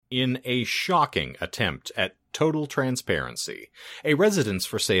In a shocking attempt at total transparency, a residence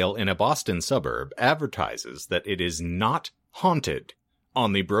for sale in a Boston suburb advertises that it is not haunted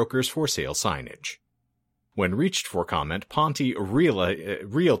on the broker's for sale signage. When reached for comment, Ponte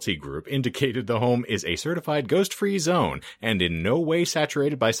Realty Group indicated the home is a certified ghost-free zone and in no way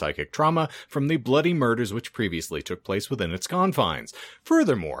saturated by psychic trauma from the bloody murders which previously took place within its confines.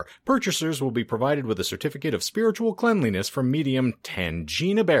 Furthermore, purchasers will be provided with a certificate of spiritual cleanliness from medium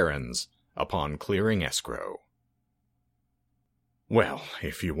Tangina Barons upon clearing escrow. Well,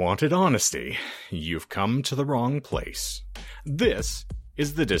 if you wanted honesty, you've come to the wrong place. This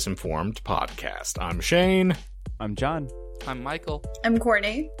is the Disinformed Podcast. I'm Shane. I'm John. I'm Michael. I'm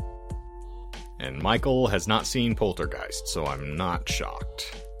Courtney. And Michael has not seen Poltergeist, so I'm not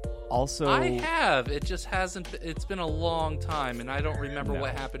shocked. Also, I have. It just hasn't. It's been a long time, and I don't remember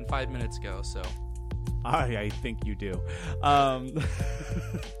what happened 5 minutes ago. So, I think you do.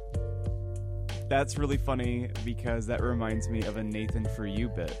 That's really funny because that reminds me of a Nathan For You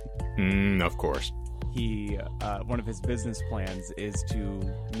bit. Of course. He, one of his business plans is to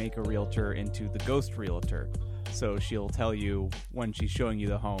make a realtor into the ghost realtor. So she'll tell you when she's showing you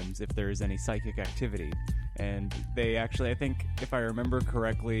the homes if there is any psychic activity. And they actually, I think, if I remember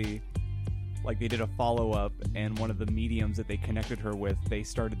correctly, like they did a follow-up, and one of the mediums that they connected her with, they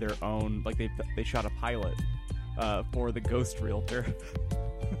started their own, like they shot a pilot for the ghost realtor.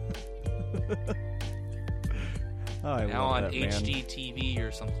 now on HGTV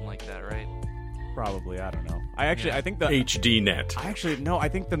or something like that, right? Probably, I don't know. I think the HDNet. I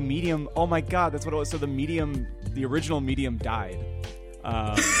think the medium. Oh my god, that's what it was. So the original medium died.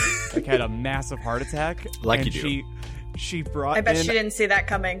 Like had a massive heart attack. Like you do. She brought. I bet she didn't see that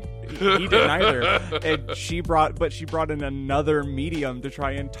coming. He didn't either. And she brought in another medium to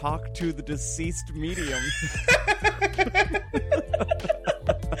try and talk to the deceased medium.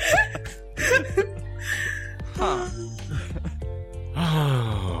 Huh.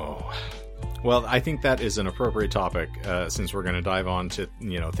 Oh. Well, I think that is an appropriate topic, since we're going to dive on to,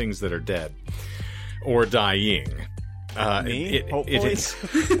 things that are dead or dying. Me? It is.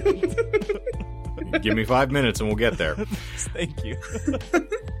 Give me 5 minutes and we'll get there. Thank you.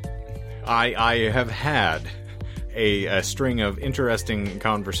 I have had a string of interesting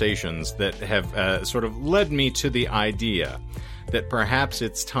conversations that have sort of led me to the idea that perhaps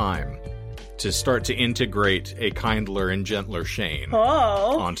it's time to start to integrate a kindler and gentler Shane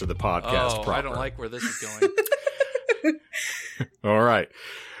onto the podcast proper. I don't like where this is going. All right.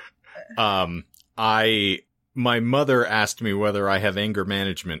 My mother asked me whether I have anger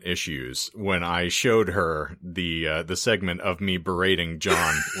management issues when I showed her the segment of me berating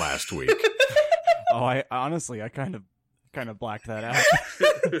John last week. Oh, I honestly kind of blacked that out.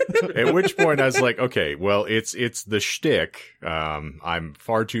 At which point I was like, okay, well, it's the shtick. I'm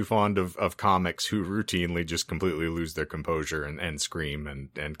far too fond of comics who routinely just completely lose their composure and scream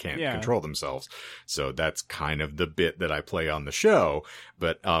and can't control themselves. So that's kind of the bit that I play on the show.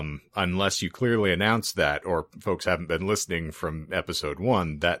 But unless you clearly announce that, or folks haven't been listening from episode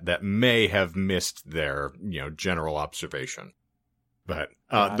 1, that may have missed their general observation. But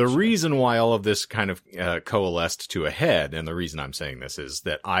the reason why all of this kind of coalesced to a head, and the reason I'm saying this is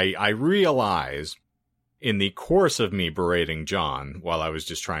that I realize in the course of me berating John, while I was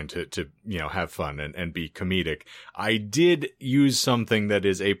just trying to have fun and be comedic, I did use something that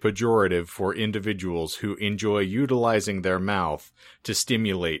is a pejorative for individuals who enjoy utilizing their mouth to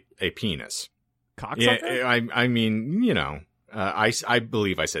stimulate a penis. Cocksucker? Yeah, I mean, I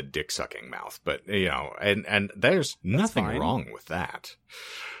believe I said dick-sucking mouth, but, and there's nothing wrong with that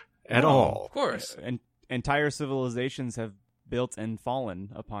at all. Of course. And entire civilizations have built and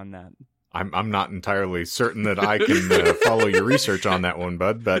fallen upon that. I'm not entirely certain that I can follow your research on that one,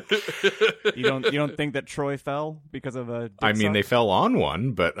 bud, but... You don't think that Troy fell because of a dick I mean, suck? they fell on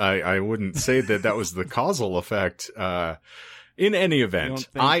one, but I wouldn't say that was the causal effect. In any event,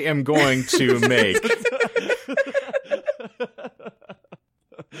 I am going to make...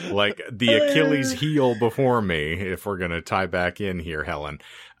 like the Achilles heel before me, if we're going to tie back in here, Helen.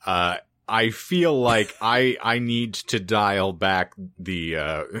 I feel like I need to dial back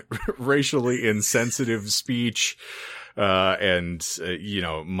the racially insensitive speech and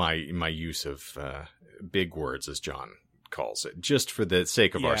my use of big words, as John calls it, just for the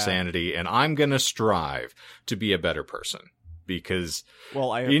sake of our sanity. And I'm going to strive to be a better person. Because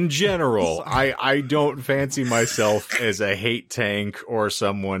in general, I don't fancy myself as a hate tank or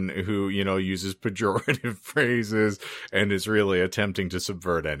someone who, uses pejorative phrases and is really attempting to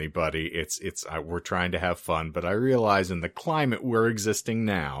subvert anybody. We're trying to have fun, but I realize in the climate we're existing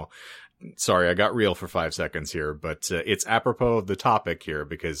now, sorry, I got real for 5 seconds here, but it's apropos of the topic here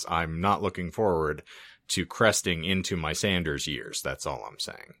because I'm not looking forward to cresting into my Sanders years. That's all I'm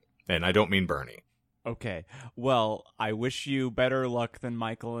saying. And I don't mean Bernie. Okay. Well, I wish you better luck than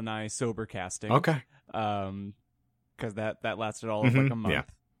Michael and I sober casting. Okay. Because that lasted all of like a month. Yeah.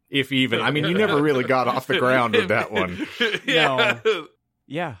 If even. I mean, you never really got off the ground with that one. No.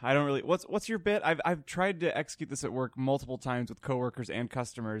 Yeah, I don't really. What's your bit? I've tried to execute this at work multiple times with coworkers and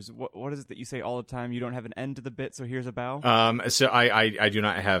customers. What is it that you say all the time? You don't have an end to the bit, so here's a bow. So I do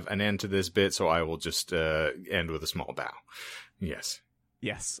not have an end to this bit, so I will just end with a small bow. Yes.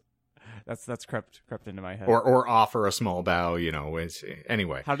 That's crept into my head. Or offer a small bow,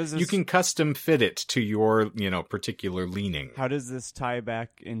 anyway. How does this, you can custom fit it to your, particular leaning. How does this tie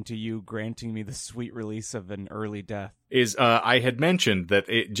back into you granting me the sweet release of an early death? I had mentioned that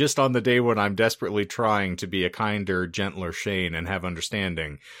just on the day when I'm desperately trying to be a kinder, gentler Shane and have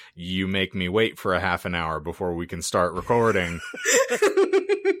understanding, you make me wait for a half an hour before we can start recording.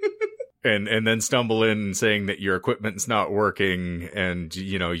 And then stumble in saying that your equipment's not working and,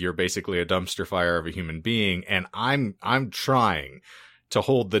 you're basically a dumpster fire of a human being. And I'm trying to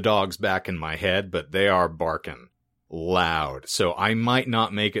hold the dogs back in my head, but they are barking loud. So I might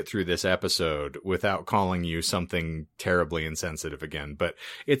not make it through this episode without calling you something terribly insensitive again. But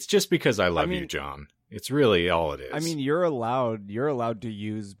it's just because I love you, John. It's really all it is. I mean, you're allowed to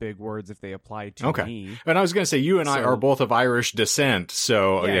use big words if they apply to me. And I was going to say, you and I are both of Irish descent,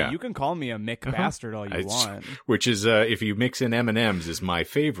 so yeah. You can call me a Mick bastard all you want. Which is, if you mix in M&Ms, is my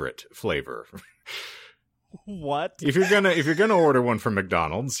favorite flavor. What? If you're gonna order one from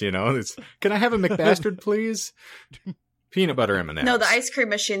McDonald's, can I have a McBastard, please? Peanut butter M&Ms. No, the ice cream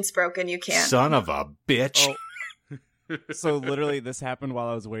machine's broken. You can't. Son of a bitch. Oh. So literally this happened while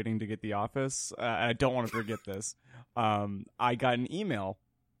I was waiting to get the office. I don't want to forget this. I got an email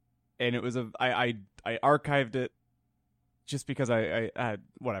and it was I archived it just because I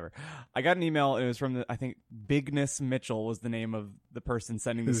whatever. I got an email. It was from I think Bigness Mitchell was the name of the person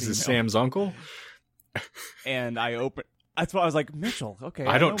sending this email. Is Sam's uncle? And I opened. That's why I was like, Mitchell. Okay.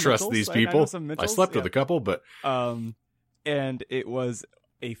 I don't trust Mitchells. these people. I slept with a couple, but and it was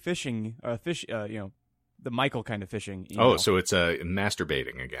a phishing the Michael kind of phishing email. Oh, so it's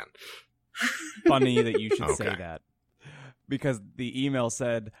masturbating again. Funny that you should say that. Because the email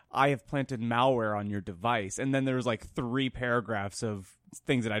said, I have planted malware on your device. And then there was like 3 paragraphs of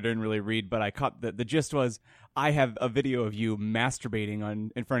things that I didn't really read, but I caught the gist was, I have a video of you masturbating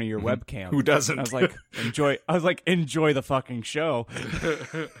in front of your webcam. Who doesn't? I was like, enjoy the fucking show.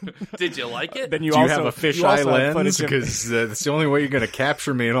 Did you like it? Then you have a fisheye lens? Because that's the only way you're going to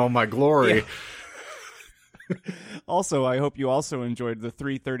capture me in all my glory. Yeah. Also, I hope you also enjoyed the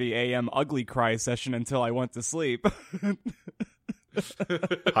 3:30 a.m. ugly cry session until I went to sleep.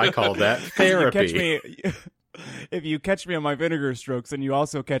 I call that therapy. If you catch me on my vinegar strokes, then you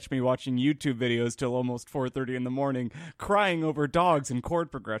also catch me watching YouTube videos till almost 4:30 in the morning, crying over dogs and chord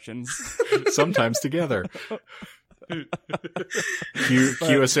progressions. Sometimes together.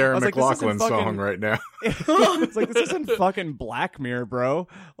 Cue a Sarah McLachlan song right now. It's like, this isn't fucking Black Mirror, bro.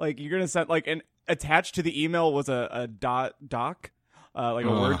 Like, you're gonna send and attached to the email was a doc, like a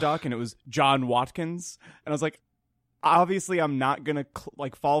Word doc, and it was John Watkins, and I was like, obviously I'm not gonna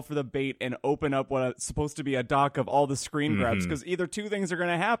fall for the bait and open up what's supposed to be a doc of all the screen grabs, because either two things are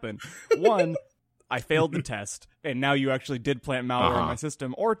gonna happen. One, I failed the test, and now you actually did plant malware in my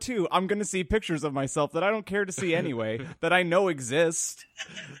system. Or 2, I'm going to see pictures of myself that I don't care to see anyway, that I know exist.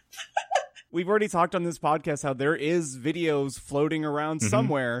 We've already talked on this podcast how there is videos floating around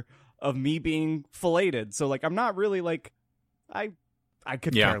somewhere of me being filleted. So, I'm not really, I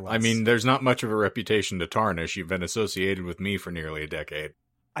could care less. I mean, there's not much of a reputation to tarnish. You've been associated with me for nearly a decade.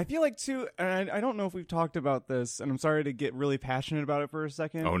 I feel like, too, and I don't know if we've talked about this, and I'm sorry to get really passionate about it for a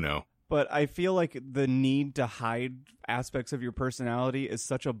second. Oh, no. But I feel like the need to hide aspects of your personality is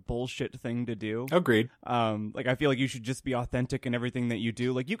such a bullshit thing to do. Agreed. I feel like you should just be authentic in everything that you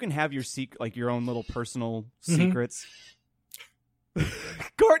do. You can have your your own little personal secrets.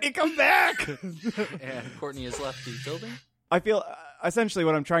 Courtney, come back! And Courtney has left the building. I feel essentially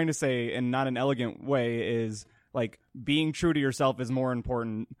what I'm trying to say in not an elegant way is being true to yourself is more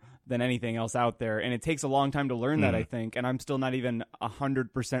important than anything else out there, and it takes a long time to learn that, I think, and I'm still not even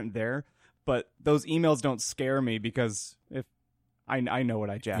 100% there. But those emails don't scare me, because if I know what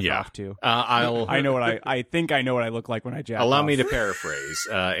I jack Yeah. off to. I know what I think I know what I look like when I jack off. Allow me to paraphrase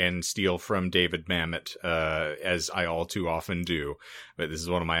and steal from David Mamet, as I all too often do. But this is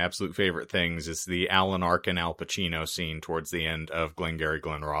one of my absolute favorite things. It's the Alan Arkin Al Pacino scene towards the end of Glengarry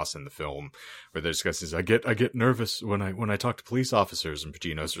Glen Ross in the film, where they're discussing, I get nervous when I talk to police officers, and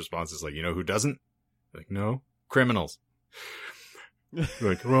Pacino's response is like, you know who doesn't? Like, no, criminals.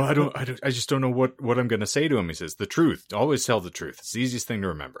 Like, well, I just don't know what I'm going to say to him. He says, the truth. Always tell the truth. It's the easiest thing to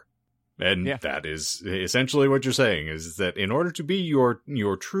remember. And that is essentially what you're saying, is that in order to be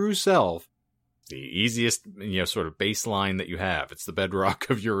your true self, the easiest, sort of baseline that you have, it's the bedrock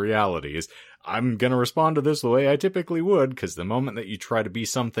of your reality, is I'm going to respond to this the way I typically would, because the moment that you try to be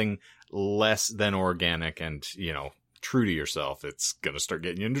something less than organic and, true to yourself, it's going to start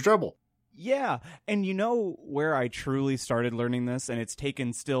getting you into trouble. Yeah, and you know where I truly started learning this, and it's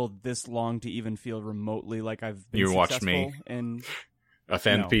taken still this long to even feel remotely like I've been You successful watched me and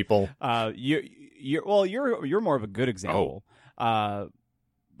offend people. You're more of a good example.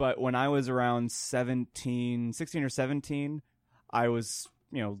 But when I was around 16 or 17, I was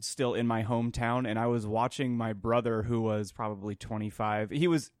still in my hometown, and I was watching my brother, who was probably 25. He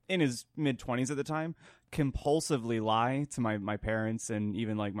was in his mid-20s at the time, compulsively lie to my parents and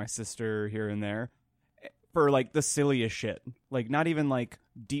even like my sister here and there for like the silliest shit. Like not even like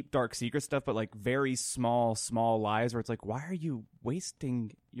deep dark secret stuff, but like very small lies where it's like, why are you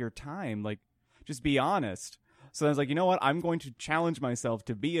wasting your time? Like just be honest. So I was like, you know what? I'm going to challenge myself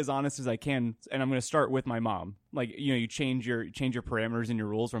to be as honest as I can, and I'm going to start with my mom. Like, you change your parameters and your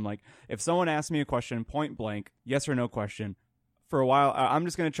rules from like, if someone asks me a question, point blank, yes or no question, for a while, I'm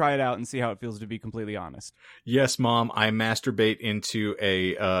just going to try it out and see how it feels to be completely honest. Yes, Mom, I masturbate into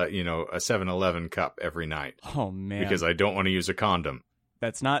a 7-Eleven cup every night. Oh, man. Because I don't want to use a condom.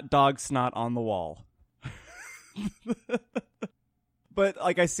 That's not dog snot on the wall. But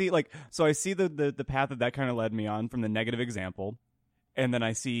like I see the path that kind of led me on from the negative example, and then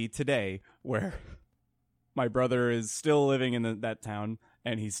I see today where my brother is still living in that town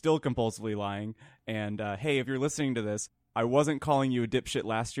and he's still compulsively lying. And hey, if you're listening to this, I wasn't calling you a dipshit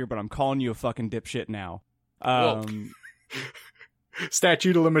last year, but I'm calling you a fucking dipshit now.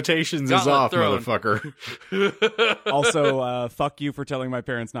 Statute of limitations is off, motherfucker. Also, fuck you for telling my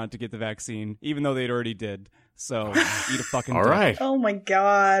parents not to get the vaccine, even though they'd already did. So, eat a fucking All dick. right. Oh my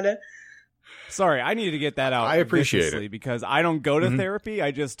god. Sorry, I needed to get that out. I appreciate it. Because I don't go to therapy. I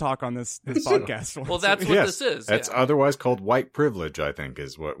just talk on this podcast. Well, that's what this is. That's otherwise called white privilege, I think,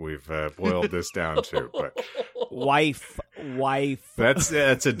 is what we've boiled this down to. But wife. That's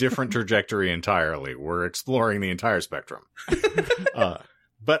a different trajectory entirely. We're exploring the entire spectrum.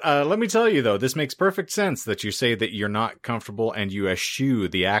 But let me tell you, though, this makes perfect sense that you say that you're not comfortable and you eschew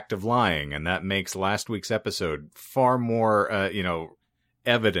the act of lying, and that makes last week's episode far more,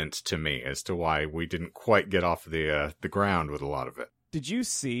 evident to me as to why we didn't quite get off the ground with a lot of it. Did you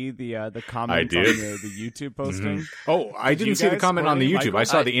see the comments on the YouTube posting? Mm-hmm. Oh, I didn't see the comment on the YouTube. I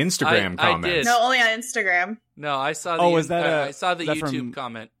saw the Instagram comment. I did. No, only on Instagram. No, I saw the I saw the YouTube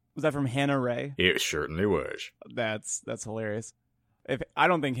comment. Was that from Hannah Ray? It certainly was. That's hilarious. I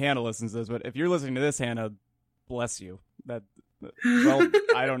don't think Hannah listens to this, but if you're listening to this, Hannah, bless you.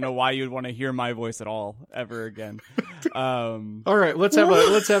 I don't know why you'd want to hear my voice at all ever again. All right, let's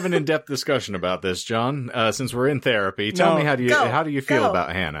have an in-depth discussion about this, John. Since we're in therapy, tell me how do you feel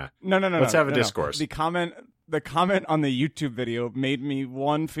about Hannah? No. Let's have a discourse. The comment on the YouTube video made me,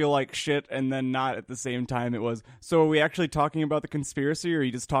 one, feel like shit, and then not at the same time. It was, so are we actually talking about the conspiracy, or are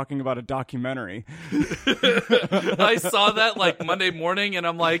you just talking about a documentary? I saw that like Monday morning, and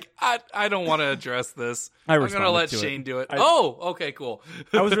I'm like, I don't want to address this. I'm going to let Shane do it. Okay, cool.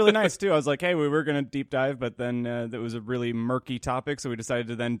 I was really nice, too. I was like, hey, we were going to deep dive, but then it was a really murky topic, so we decided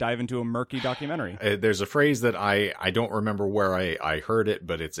to then dive into a murky documentary. There's a phrase that I don't remember where I heard it,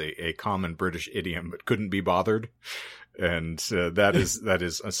 but it's a common British idiom, but couldn't be bothered. And that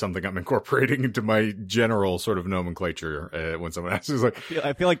is something I'm incorporating into my general sort of nomenclature when someone asks. Like,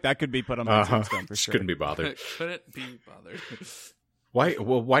 I feel like that could be put on my tombstone for sure. Couldn't be bothered. Couldn't be bothered. Why?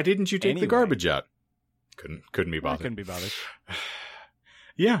 Well, why didn't you take the garbage out? Couldn't be bothered. I couldn't be bothered.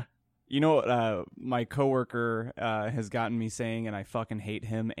 Yeah. You know what my coworker has gotten me saying, and I fucking hate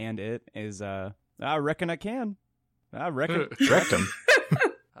him and it, is I reckon I can. I reckon. Wrecked him.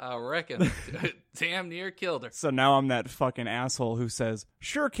 I reckon. Damn near killed her. So now I'm that fucking asshole who says,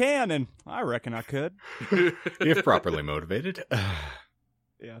 sure can, and I reckon I could. If properly motivated.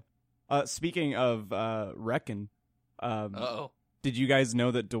 Yeah. Speaking of reckon, did you guys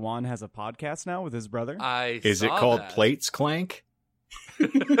know that Dewan has a podcast now with his brother? Is it called Plates Clank?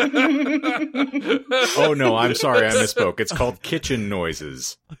 Oh, no, I'm sorry. I misspoke. It's called kitchen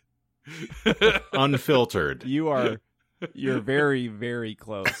noises. Unfiltered. You're very, very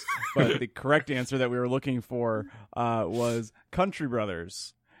close. But the correct answer that we were looking for was Country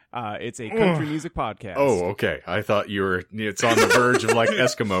Brothers. It's a country music podcast. Oh, okay. I thought it's on the verge of like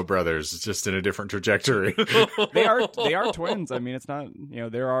Eskimo Brothers. It's just in a different trajectory. They are twins. I mean, it's not,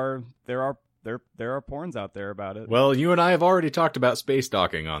 there are porns out there about it. Well, you and I have already talked about space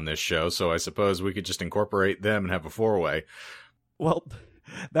docking on this show, so I suppose we could just incorporate them and have a four-way. Well,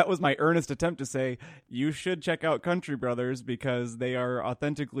 that was my earnest attempt to say you should check out Country Brothers because they are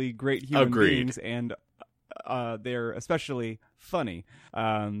authentically great human beings, and they're especially funny.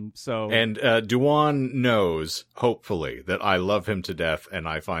 And Duan knows, hopefully, that I love him to death, and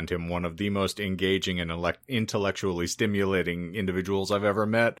I find him one of the most engaging and intellectually stimulating individuals I've ever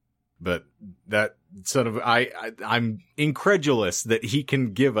met. But that sort of, I'm incredulous that he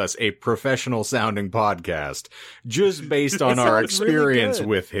can give us a professional sounding podcast just based on our experience really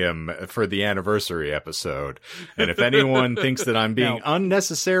with him for the anniversary episode. And if anyone thinks that I'm being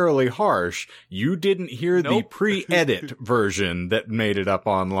unnecessarily harsh, you didn't hear the pre-edit version that made it up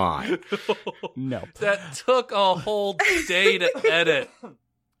online. No. That took a whole day to edit.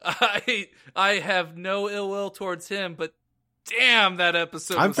 I have no ill will towards him, but damn, that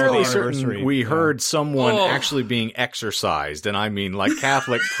episode I'm was fairly hard. certain we heard someone actually being exorcised, and I mean like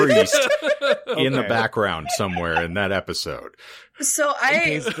Catholic priest in the background somewhere in that episode. So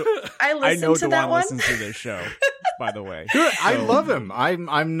I listened to that one. Listens to this show, by the way. Good. I love him.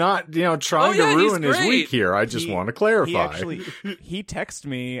 I'm not trying to ruin his week here. I just want to clarify. He texted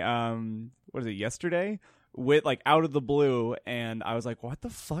me what is it, yesterday? With like out of the blue, and I was like, what the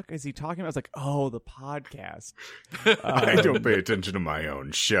fuck is he talking about? I was like, oh, the podcast. I don't pay attention to my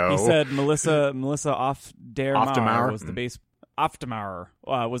own show. He said Melissa Oftermauer was the bass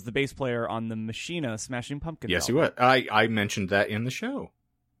was the bass player on the Machina Smashing Pumpkins Yes, album. he was. I mentioned that in the show,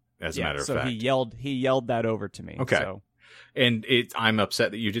 as a matter of fact. So he yelled that over to me. Okay. So. And I'm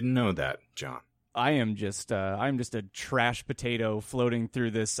upset that you didn't know that, John. I'm just a trash potato floating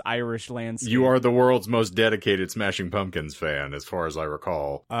through this Irish landscape. You are the world's most dedicated Smashing Pumpkins fan, as far as I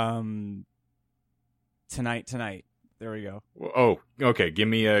recall. Tonight. There we go. Oh, okay. Give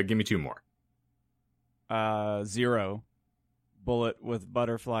me two more. Zero, Bullet with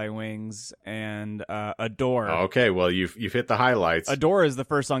Butterfly Wings, and Adore. Okay, well you've hit the highlights. Adore is the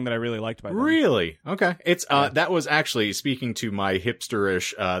first song that I really liked by them. Really? Okay. It's that was actually, speaking to my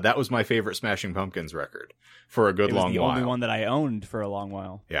hipsterish, that was my favorite Smashing Pumpkins record for a good long while. It was the only one that I owned for a long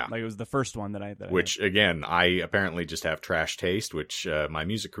while. Yeah. Like it was the first one that I which again, I apparently just have trash taste, which my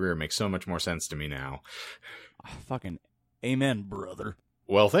music career makes so much more sense to me now. Fucking amen, brother.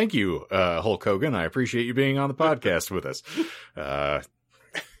 Well, thank you, Hulk Hogan. I appreciate you being on the podcast with us.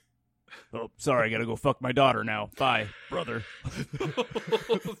 Oh, sorry, I gotta go fuck my daughter now. Bye, brother.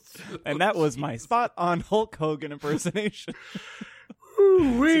 And that was my spot on Hulk Hogan impersonation. So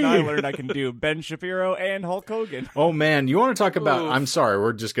now I learned I can do Ben Shapiro and Hulk Hogan. Oh, man. You want to talk about... I'm sorry,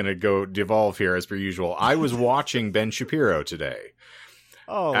 we're just going to go devolve here as per usual. I was watching Ben Shapiro today.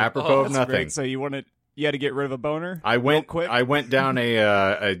 Apropos of nothing. Great. So you had to get rid of a boner? I went down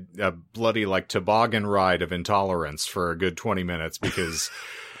a bloody like toboggan ride of intolerance for a good 20 minutes because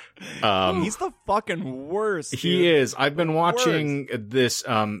he's the fucking worst. He is. I've been watching this.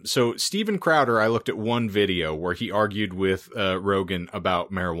 So Steven Crowder, I looked at one video where he argued with Rogan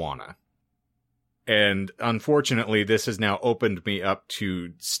about marijuana. And unfortunately, this has now opened me up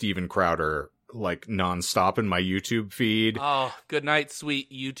to Steven Crowder like nonstop in my YouTube feed. Oh, good night,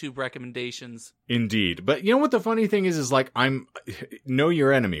 sweet YouTube recommendations. Indeed. But you know what the funny thing is like, know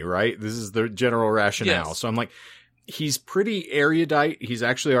your enemy, right? This is the general rationale. Yes. So I'm like, he's pretty erudite. He's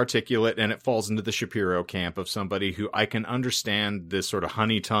actually articulate, and it falls into the Shapiro camp of somebody who I can understand this sort of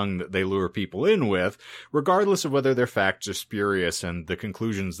honey tongue that they lure people in with, regardless of whether their facts are spurious and the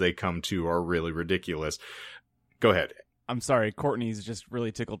conclusions they come to are really ridiculous. Go ahead. I'm sorry, Courtney's just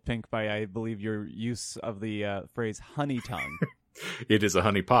really tickled pink by, I believe, your use of the phrase honey tongue. It is a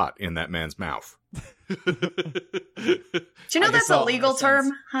honey pot in that man's mouth. Do you know that's a legal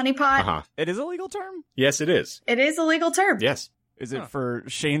term, honey pot? Uh-huh. It is a legal term? Yes, it is. It is a legal term. Yes. Is it for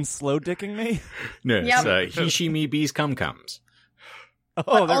Shane slow dicking me? No, it's he, she, me, bees, cum-cums.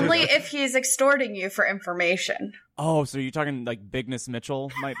 But only if he's extorting you for information. Oh, so you're talking like Bigness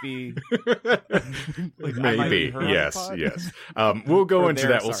Mitchell might be... like, maybe, yes. We'll go into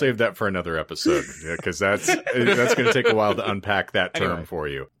that. We'll save that for another episode, because that's going to take a while to unpack that term for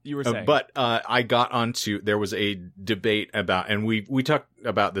you. You were saying. But I got onto, there was a debate about, and we talked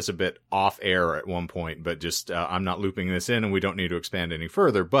about this a bit off air at one point, but just I'm not looping this in, and we don't need to expand any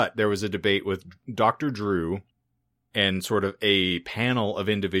further, but there was a debate with Dr. Drew and sort of a panel of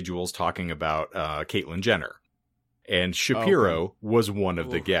individuals talking about Caitlyn Jenner. And Shapiro was one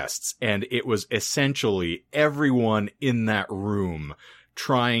of the guests. And it was essentially everyone in that room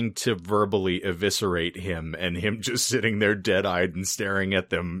trying to verbally eviscerate him, and him just sitting there dead-eyed and staring at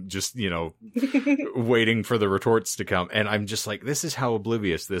them, just, waiting for the retorts to come. And I'm just like, this is how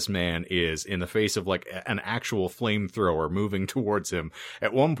oblivious this man is in the face of like an actual flamethrower moving towards him.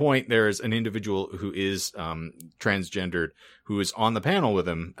 At one point, there's an individual who is transgendered who is on the panel with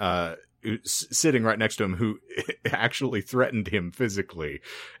him, sitting right next to him, who actually threatened him physically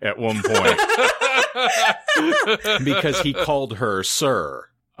at one point because he called her sir.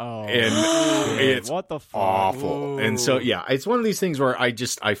 Oh, and it's what the fuck? Awful. Ooh. And so, yeah, it's one of these things where I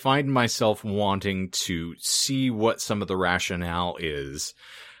find myself wanting to see what some of the rationale is,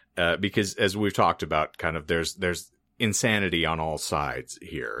 because as we've talked about, kind of there's insanity on all sides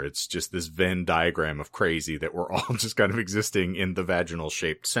here. It's just this Venn diagram of crazy that we're all just kind of existing in the vaginal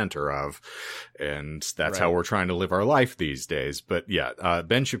shaped center of. And that's how we're trying to live our life these days. But yeah,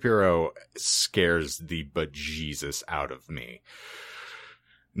 Ben Shapiro scares the bejesus out of me.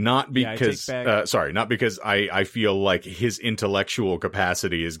 Not because, not because I feel like his intellectual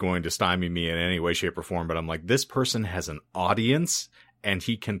capacity is going to stymie me in any way, shape, or form, but I'm like, this person has an audience, and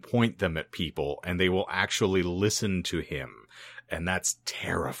he can point them at people, and they will actually listen to him. And that's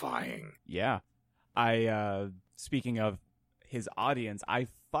terrifying. Yeah. Speaking of his audience, I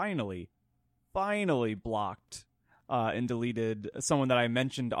finally blocked and deleted someone that I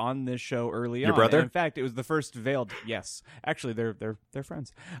mentioned on this show early on. Your brother? And in fact, it was the first veiled. Yes. Actually, they're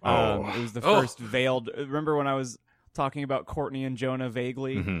friends. It was the first veiled. Remember when I was talking about Courtney and Jonah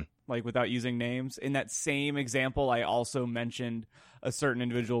vaguely? Mm-hmm. Like without using names. In that same example, I also mentioned a certain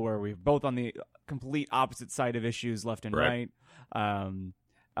individual where we're both on the complete opposite side of issues, left and right.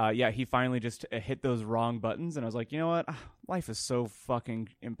 He finally just hit those wrong buttons, and I was like, you know what? Life is so fucking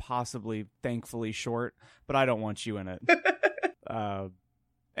impossibly, thankfully short, but I don't want you in it.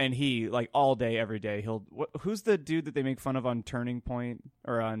 And he, like, all day, every day, who's the dude that they make fun of on Turning Point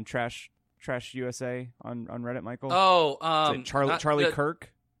or on Trash USA on Reddit, Michael? Charlie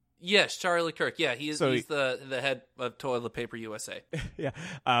Kirk. Yes, Charlie Kirk. Yeah, he's the head of Toilet Paper USA. Yeah.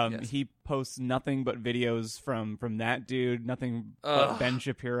 Yes. He posts nothing but videos from that dude, nothing but Ben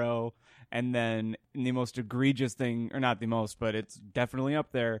Shapiro. And then the most egregious thing, or not the most, but it's definitely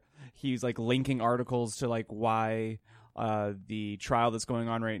up there, he's like linking articles to like why the trial that's going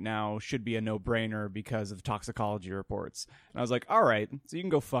on right now should be a no-brainer because of toxicology reports. And I was like, all right, so you can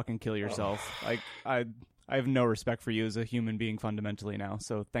go fucking kill yourself. Like, I have no respect for you as a human being fundamentally now,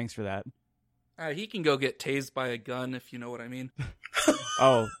 so thanks for that. He can go get tased by a gun, if you know what I mean.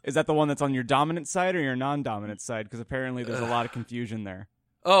 Oh, is that the one that's on your dominant side or your non-dominant side? Because apparently there's a lot of confusion there.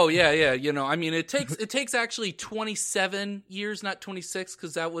 Oh, yeah. I mean, it takes actually 27 years, not 26,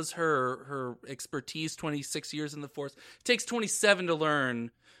 because that was her expertise, 26 years in the force. It takes 27 to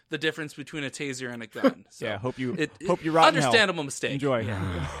learn the difference between a taser and a gun. So yeah, hope you rot understandable in hell. Mistake. Enjoy.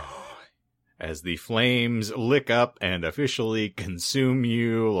 Yeah. As the flames lick up and officially consume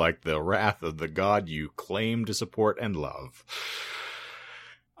you like the wrath of the god you claim to support and love.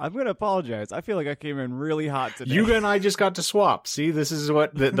 I'm going to apologize. I feel like I came in really hot today. You and I just got to swap. See, this is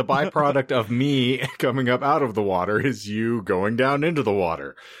what the byproduct of me coming up out of the water is you going down into the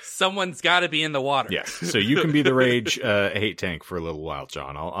water. Someone's got to be in the water. Yes, so you can be the rage hate tank for a little while,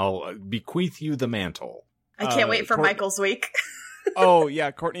 John. I'll bequeath you the mantle. I can't wait for Michael's week. Oh,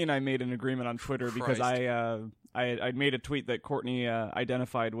 yeah, Courtney and I made an agreement on Twitter because I made a tweet that Courtney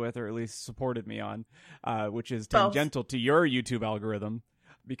identified with, or at least supported me on, which is tangential to your YouTube algorithm,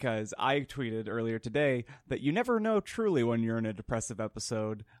 because I tweeted earlier today that you never know truly when you're in a depressive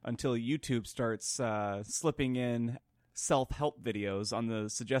episode until YouTube starts slipping in self-help videos on the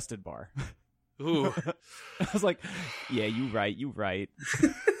suggested bar. Ooh. I was like, yeah, you right.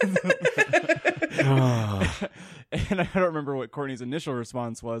 And I don't remember what Courtney's initial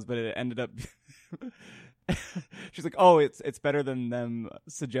response was, but it ended up she's like, oh, it's better than them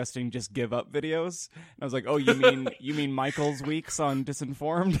suggesting just give up videos. And I was like, oh, you mean Michael's weeks on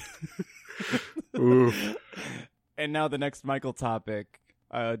Disinformed? Oof. And now the next Michael topic,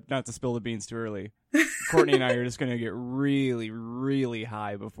 not to spill the beans too early, Courtney and I are just going to get really, really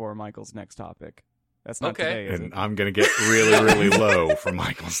high before Michael's next topic. That's not today, is and it? I'm going to get really, really low for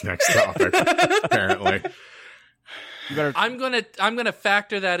Michael's next topic, apparently. I'm gonna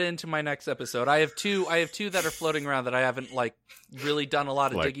factor that into my next episode. I have two that are floating around that I haven't really done a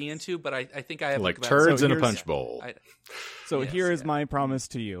lot of digging into, but I think I have turds in a punch bowl. Here is my promise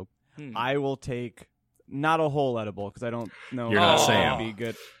to you. I will take not a whole edible because I don't know. You're not Sam. Be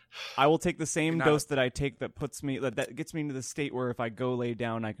good. I will take the same dose that I take that gets me into the state where if I go lay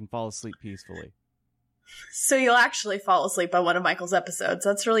down, I can fall asleep peacefully. So you'll actually fall asleep on one of Michael's episodes.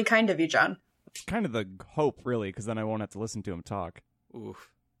 That's really kind of you, John. It's kind of the hope, really, because then I won't have to listen to him talk. Oof.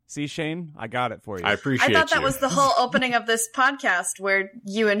 See, Shane? I got it for you. I appreciate it. I thought that was the whole opening of this podcast, where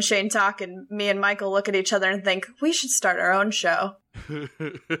you and Shane talk and me and Michael look at each other and think, we should start our own show.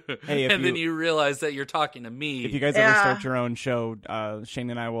 Hey, then you realize that you're talking to me. If you guys ever start your own show, Shane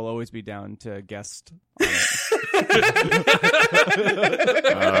and I will always be down to guest on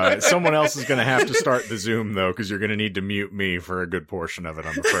it. Someone else is going to have to start the Zoom, though, because you're going to need to mute me for a good portion of it,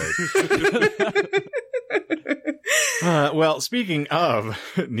 I'm afraid. Well, speaking of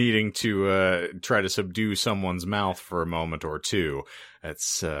needing to try to subdue someone's mouth for a moment or two,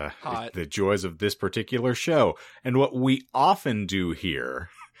 that's the joys of this particular show. And what we often do here,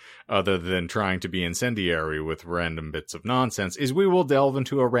 other than trying to be incendiary with random bits of nonsense, is we will delve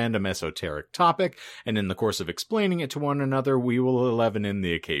into a random esoteric topic, and in the course of explaining it to one another, we will leaven in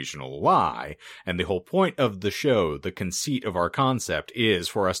the occasional lie. And the whole point of the show, the conceit of our concept, is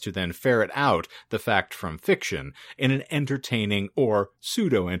for us to then ferret out the fact from fiction in an entertaining or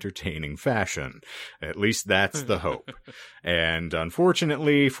pseudo-entertaining fashion. At least that's the hope. And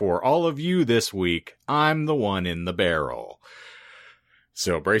unfortunately for all of you this week, I'm the one in the barrel.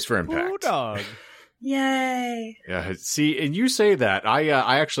 So brace for impact. Ooh, dog. Yay. Yeah, see, and you say that. I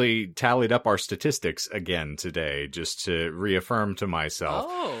actually tallied up our statistics again today just to reaffirm to myself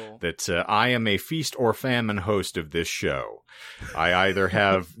that I am a feast or famine host of this show. I either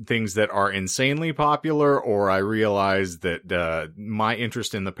have things that are insanely popular, or I realize that my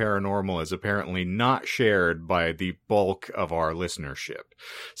interest in the paranormal is apparently not shared by the bulk of our listenership.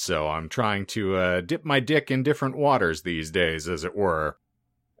 So I'm trying to dip my dick in different waters these days, as it were.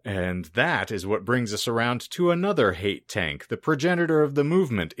 And that is what brings us around to another hate tank, the progenitor of the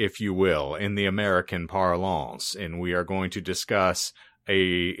movement, if you will, in the American parlance. And we are going to discuss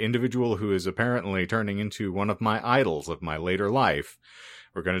a individual who is apparently turning into one of my idols of my later life.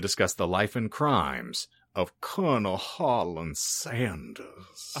 We're going to discuss the life and crimes of Colonel Harlan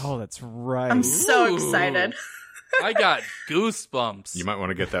Sanders. Oh, that's right. I'm so excited. I got goosebumps. You might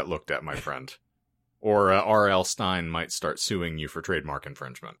want to get that looked at, my friend. Or R.L. Stein might start suing you for trademark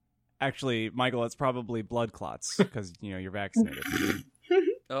infringement. Actually, Michael, it's probably blood clots because, you're vaccinated.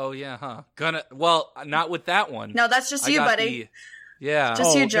 Oh, yeah, huh? Well, not with that one. No, that's just you, buddy. Yeah.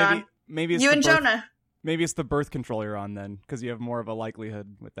 Just you, John. Maybe it's you and Jonah. Maybe it's the birth control you're on then, because you have more of a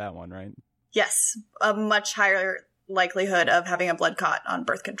likelihood with that one, right? Yes, a much higher likelihood of having a blood clot on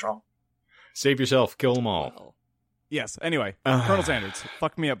birth control. Save yourself, kill them all. Well, yes, anyway, Colonel Sanders.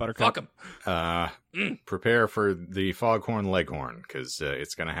 Fuck me up, Buttercup. fuck him. Prepare for the foghorn leghorn, because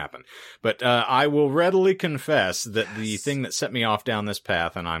it's going to happen. But I will readily confess that the thing that set me off down this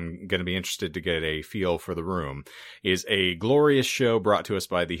path, and I'm going to be interested to get a feel for the room, is a glorious show brought to us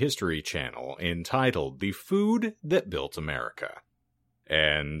by the History Channel entitled The Food That Built America.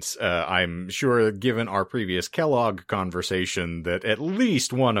 And I'm sure, given our previous Kellogg conversation, that at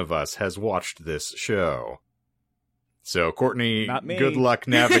least one of us has watched this show. So, Courtney, good luck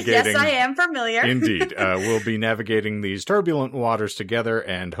navigating. Yes, I am familiar. Indeed. We'll be navigating these turbulent waters together,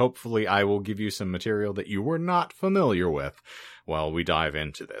 and hopefully I will give you some material that you were not familiar with while we dive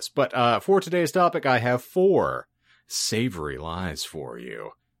into this. But for today's topic, I have 4 savory lies for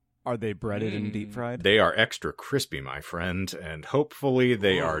you. Are they breaded and deep fried? They are extra crispy, my friend, and hopefully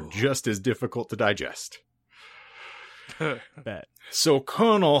they are just as difficult to digest. Bet. So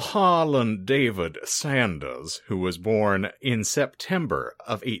Colonel Harlan David Sanders, who was born in September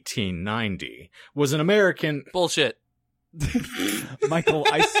of 1890, was an American... Bullshit. Michael,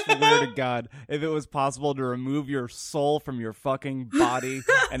 I swear to God, if it was possible to remove your soul from your fucking body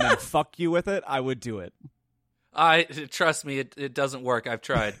and then fuck you with it, I would do it. Trust me, it doesn't work. I've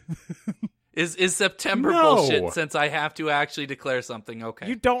tried. Is September No. bullshit since I have to actually declare something? Okay.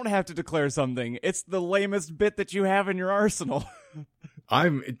 You don't have to declare something. It's the lamest bit that you have in your arsenal.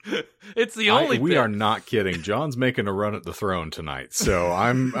 It's the only We bit. are not kidding. John's making a run at the throne tonight, so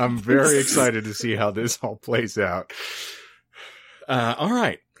I'm very excited to see how this all plays out. All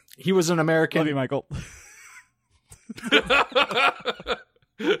right. He was an American... Love you, Michael.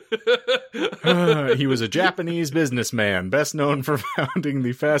 He was a Japanese businessman, best known for founding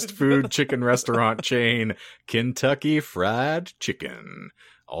the fast food chicken restaurant chain Kentucky Fried Chicken,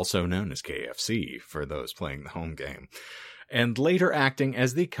 also known as KFC for those playing the home game, and later acting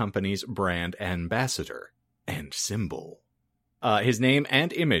as the company's brand ambassador and symbol. His name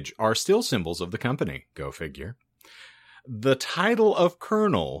and image are still symbols of the company, go figure. The title of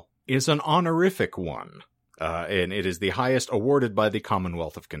Colonel is an honorific one. And it is the highest awarded by the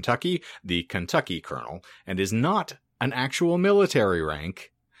Commonwealth of Kentucky, the Kentucky Colonel, and is not an actual military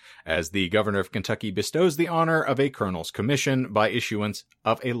rank, as the governor of Kentucky bestows the honor of a colonel's commission by issuance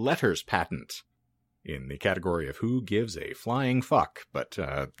of a letters patent, in the category of who gives a flying fuck, but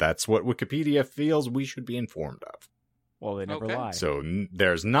that's what Wikipedia feels we should be informed of. Well, they never lie. So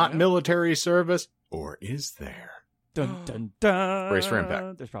there's not military service, or is there? Dun, dun, dun. Brace for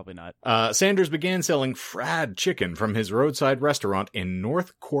impact. There's probably not. Sanders began selling fried chicken from his roadside restaurant in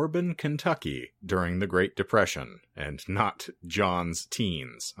North Corbin, Kentucky during the Great Depression, and not John's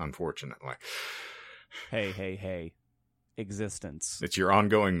teens, unfortunately. Hey. Existence. It's your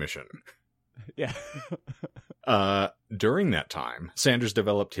ongoing mission. Yeah. During that time, Sanders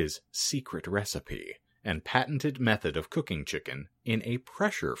developed his secret recipe and patented method of cooking chicken in a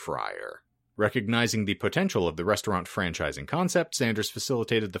pressure fryer. Recognizing the potential of the restaurant franchising concept, Sanders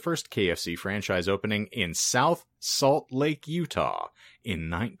facilitated the first KFC franchise opening in South Salt Lake, Utah in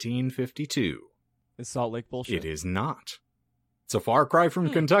 1952. Is Salt Lake bullshit? It is not. It's a far cry from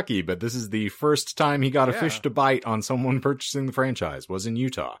Kentucky, but this is the first time he got a fish to bite on someone purchasing the franchise, was in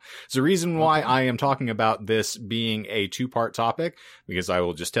Utah. It's the reason why I am talking about this being a two-part topic, because I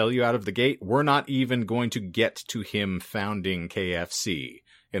will just tell you out of the gate, we're not even going to get to him founding KFC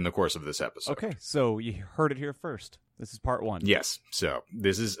in the course of this episode. Okay, so you heard it here first. This is part 1. Yes, so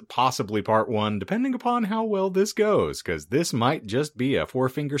this is possibly part 1, depending upon how well this goes, because this might just be a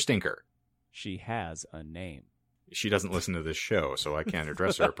four-finger stinker. She has a name. She doesn't listen to this show, so I can't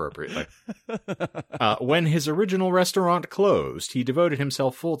address her appropriately. When his original restaurant closed, he devoted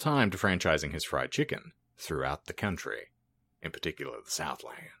himself full-time to franchising his fried chicken throughout the country, in particular the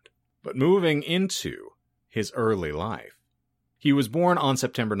Southland. But moving into his early life, he was born on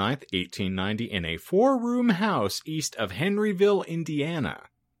September 9th, 1890, in a 4-room house east of Henryville, Indiana.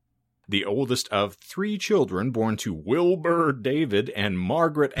 The oldest of 3 children born to Wilbur David and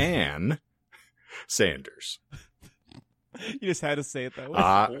Margaret Ann Sanders. You just had to say it that way.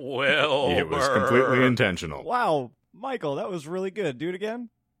 Wilbur. It was completely intentional. Wow, Michael, that was really good. Do it again.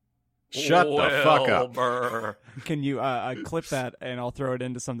 Shut the fuck up. Can you clip that and I'll throw it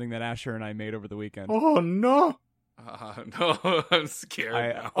into something that Asher and I made over the weekend? Oh, no. No, I'm scared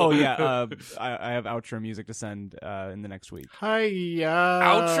now. I have outro music to send in the next week. Hiya.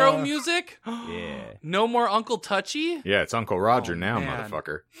 Outro music? Yeah. No more Uncle Touchy? Yeah, it's Uncle Roger now, man.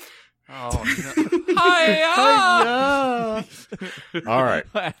 motherfucker. Oh, no. Hiya! All right.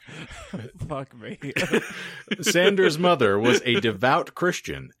 Fuck me. Sanders' mother was a devout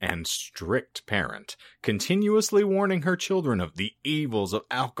Christian and strict parent, continuously warning her children of the evils of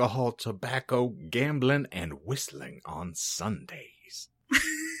alcohol, tobacco, gambling, and whistling on Sundays.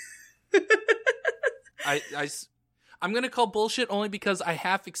 I'm going to call bullshit only because I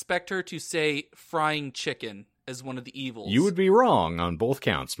half expect her to say frying chicken as one of the evils. You would be wrong on both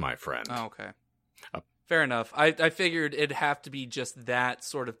counts, my friend. Oh, okay. Fair enough. I figured it'd have to be just that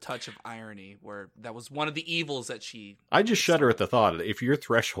sort of touch of irony where that was one of the evils that she... I just shudder at the thought that if your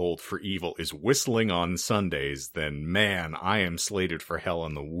threshold for evil is whistling on Sundays, then man, I am slated for hell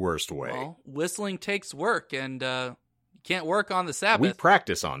in the worst way. Well, whistling takes work, and you can't work on the Sabbath. We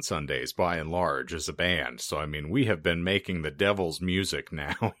practice on Sundays, by and large, as a band. So, I mean, we have been making the devil's music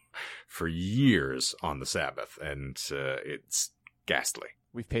now for years on the Sabbath, and it's ghastly.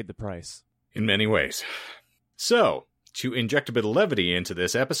 We've paid the price. In many ways. So, to inject a bit of levity into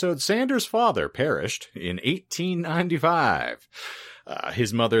this episode, Sanders' father perished in 1895.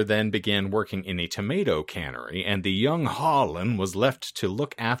 His mother then began working in a tomato cannery, and the young Holland was left to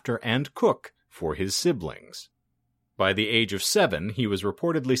look after and cook for his siblings. By the age of 7, he was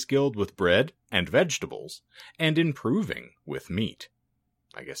reportedly skilled with bread and vegetables, and improving with meat.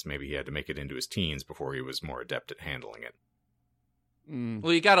 I guess maybe he had to make it into his teens before he was more adept at handling it.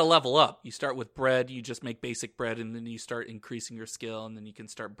 Well, you got to level up. You start with bread, you just make basic bread, and then you start increasing your skill, and then you can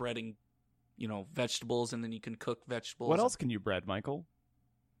start breading, vegetables, and then you can cook vegetables. What else can you bread, Michael?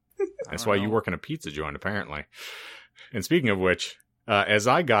 That's why you work in a pizza joint, apparently. And speaking of which, as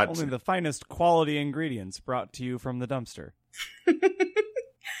I got... Only the finest quality ingredients brought to you from the dumpster.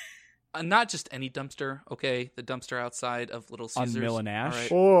 Not just any dumpster, okay? The dumpster outside of Little Caesars. On Mill and Ash?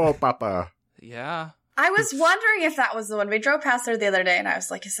 Right. Oh, Papa. Yeah. I was wondering if that was the one. We drove past there the other day, and I was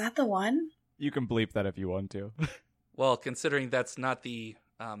like, is that the one? You can bleep that if you want to. Well, considering that's not the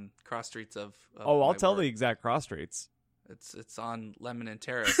cross streets of I'll my tell work. the exact cross streets. It's on Lemon and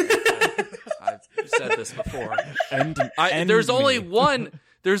Terrace. I've said this before. There's only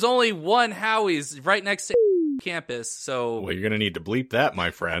one Howie's right next to campus. So Well, you're gonna need to bleep that,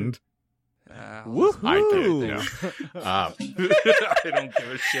 my friend. Woohoo! I don't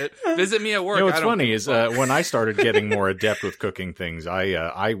give a shit. Visit me at work. You know what's I don't funny give a is fuck. when I started getting more adept with cooking things,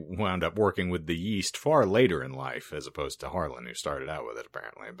 I wound up working with the yeast far later in life, as opposed to Harlan, who started out with it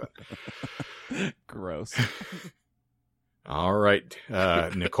apparently. But Gross. all right,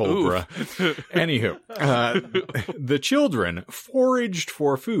 Nicole. Anywho, the children foraged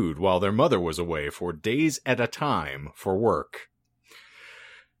for food while their mother was away for days at a time for work.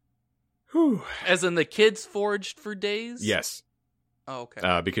 Whew. As in the kids foraged for days? Yes. Oh,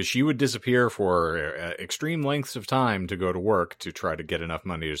 okay. Because she would disappear for extreme lengths of time to go to work to try to get enough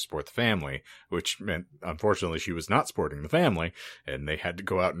money to support the family, which meant, unfortunately, she was not supporting the family, and they had to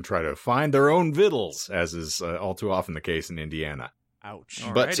go out and try to find their own victuals, as is all too often the case in Indiana. Ouch.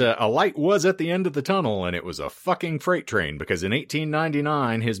 But a light was at the end of the tunnel, and it was a fucking freight train, because in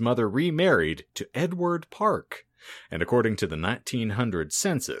 1899, his mother remarried to Edward Park, and according to the 1900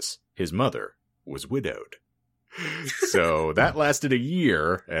 census, his mother was widowed. So that lasted a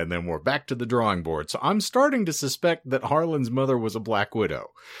year, and then we're back to the drawing board. So I'm starting to suspect that Harlan's mother was a black widow.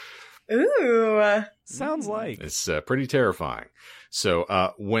 Ooh. Sounds like. It's pretty terrifying.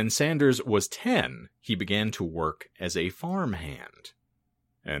 So when Sanders was 10, he began to work as a farmhand.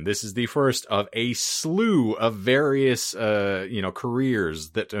 And this is the first of a slew of various, careers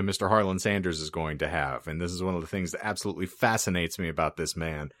that Mr. Harlan Sanders is going to have. And this is one of the things that absolutely fascinates me about this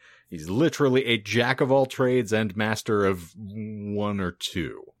man. He's literally a jack of all trades and master of one or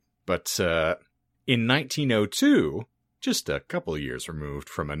two. But in 1902, just a couple of years removed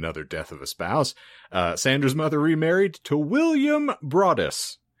from another death of a spouse, Sanders' mother remarried to William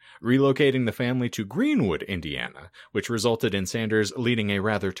Broadus, relocating the family to Greenwood, Indiana, which resulted in Sanders leading a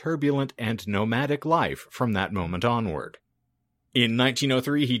rather turbulent and nomadic life from that moment onward. In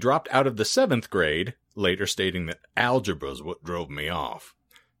 1903, he dropped out of the 7th grade, later stating that algebra's what drove me off.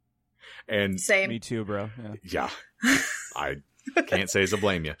 And Same. Me too, bro. yeah, I can't say as I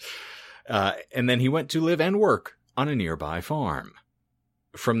blame you. And then he went to live and work on a nearby farm.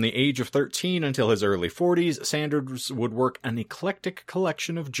 From the age of 13 until his early 40s, Sanders would work an eclectic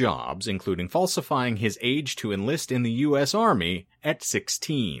collection of jobs, including falsifying his age to enlist in the U.S. Army at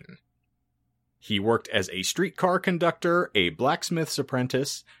 16. He worked as a streetcar conductor, a blacksmith's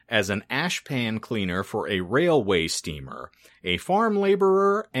apprentice, as an ashpan cleaner for a railway steamer, a farm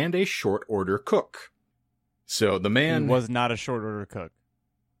laborer, and a short-order cook. So the man He was not a short order cook.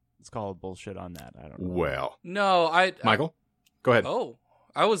 Let's call bullshit on that. I don't know. Well, No, Michael, go ahead. Oh,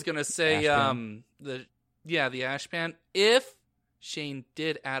 I was gonna say Ashpan. the ashpan. If Shane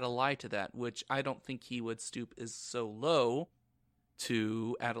did add a lie to that, which I don't think he would stoop is so low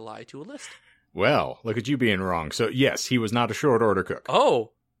to add a lie to a list. Well, look at you being wrong. So yes, he was not a short-order cook.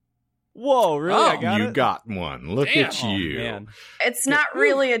 Oh, Whoa, really? Oh, I got you it? got one. Look Damn. at Oh, you. man. It's not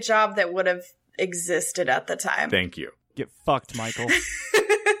really a job that would have existed at the time. Thank you. Get fucked, Michael.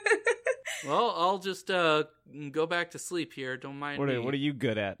 well, I'll just go back to sleep here. Don't mind What me. are you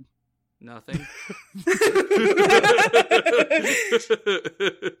good at? Nothing.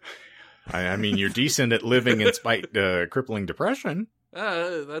 I mean, you're decent at living in spite crippling depression.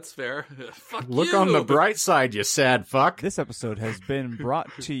 That's fair. Fuck Look you. on the bright side, you sad fuck. This episode has been brought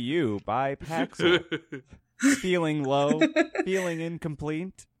to you by Paxil. Feeling low, feeling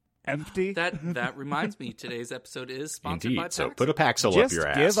incomplete, empty. That reminds me. Today's episode is sponsored by Indeed. So Paxil. put a Paxil Just up your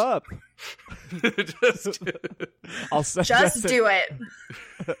ass. give up. Just I'll suggest Just do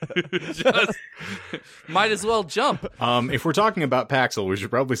it. Just might as well jump. If we're talking about Paxil, we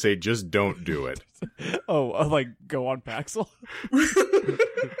should probably say just don't do it. Oh, like go on Paxil.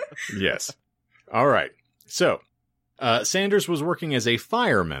 Yes. All right. So, Sanders was working as a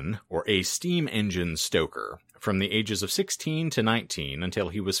fireman or a steam engine stoker from the ages of 16 to 19 until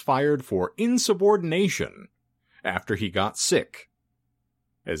he was fired for insubordination after he got sick.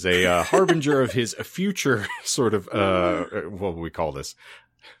 As a harbinger of his future sort of, what would we call this?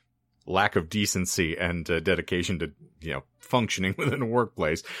 Lack of decency and dedication to, functioning within a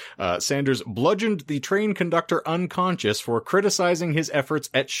workplace, Sanders bludgeoned the train conductor unconscious for criticizing his efforts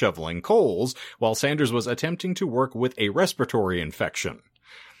at shoveling coals while Sanders was attempting to work with a respiratory infection.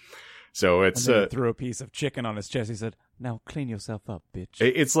 So it's and then he threw a piece of chicken on his chest. He said, "Now clean yourself up, bitch."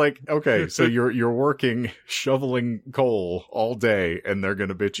 It's like, okay, so you're working shoveling coal all day, and they're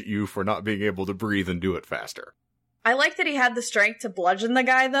gonna bitch at you for not being able to breathe and do it faster. I like that he had the strength to bludgeon the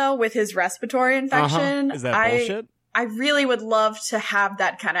guy, though, with his respiratory infection. Is that bullshit? I really would love to have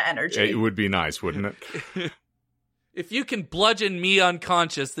that kind of energy. It would be nice, wouldn't it? If you can bludgeon me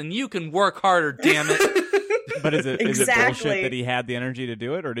unconscious, then you can work harder, damn it. But is it Exactly. bullshit that he had the energy to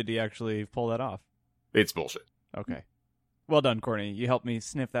do it, or did he actually pull that off? It's bullshit. Okay. Well done, Courtney. You helped me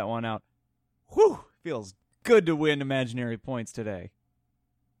sniff that one out. Whew! Feels good to win imaginary points today.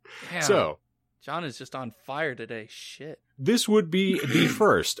 Damn. So, John is just on fire today. Shit. this would be the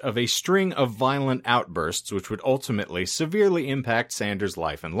first of a string of violent outbursts which would ultimately severely impact Sanders'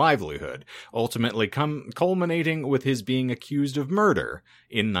 life and livelihood, ultimately culminating with his being accused of murder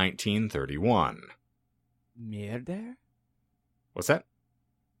in 1931. Murder? What's that?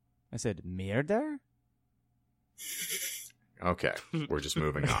 I said murder? Okay, we're just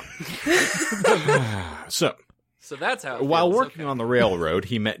moving on. So, that's how it while feels. working Okay. on the railroad,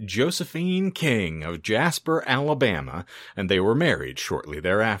 he met Josephine King of Jasper, Alabama, and they were married shortly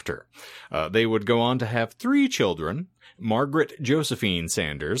thereafter. They would go on to have 3 children, Margaret Josephine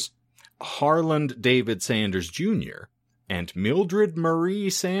Sanders, Harland David Sanders Jr., and Mildred Marie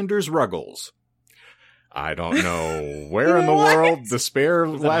Sanders Ruggles. I don't know where in the What? world the spare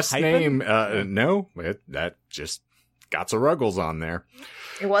Was that a last hyphen? name. No, that just got some Ruggles on there.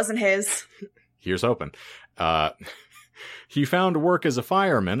 It wasn't his. Here's hoping. He found work as a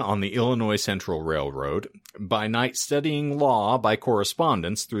fireman on the Illinois Central Railroad, by night studying law by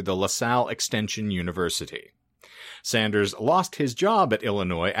correspondence through the LaSalle Extension University. Sanders lost his job at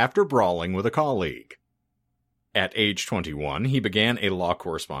Illinois after brawling with a colleague. At age 21, he began a law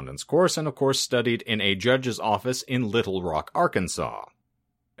correspondence course and, of course, studied in a judge's office in Little Rock, Arkansas.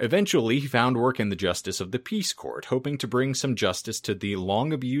 Eventually, he found work in the Justice of the Peace Court, hoping to bring some justice to the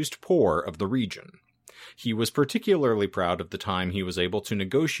long-abused poor of the region. He was particularly proud of the time he was able to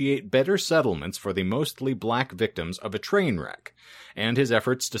negotiate better settlements for the mostly black victims of a train wreck, and his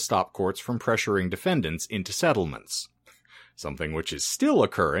efforts to stop courts from pressuring defendants into settlements. Something which is still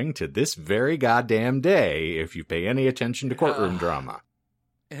occurring to this very goddamn day if you pay any attention to courtroom drama.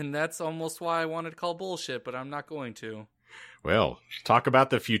 And that's almost why I wanted to call bullshit, but I'm not going to. Well, talk about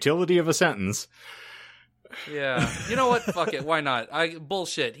the futility of a sentence. Yeah. You know what? Fuck it. Why not?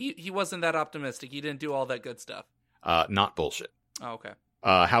 Bullshit. He wasn't that optimistic. He didn't do all that good stuff. Not bullshit. Oh, okay.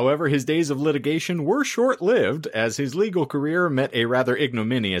 However, his days of litigation were short-lived, as his legal career met a rather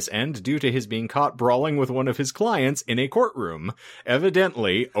ignominious end due to his being caught brawling with one of his clients in a courtroom,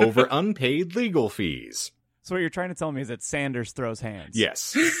 evidently over unpaid legal fees. So what you're trying to tell me is that Sanders throws hands.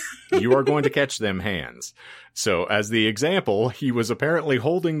 Yes, you are going to catch them hands. So, as the example, he was apparently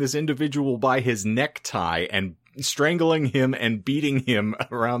holding this individual by his necktie and strangling him and beating him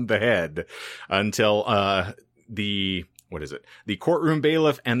around the head until the courtroom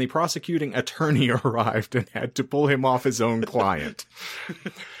bailiff and the prosecuting attorney arrived and had to pull him off his own client.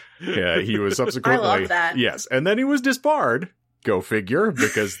 Yeah, he was subsequently... I love that. Yes, and then he was disbarred. Go figure,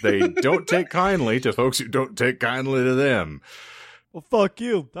 because they don't take kindly to folks who don't take kindly to them. Well, fuck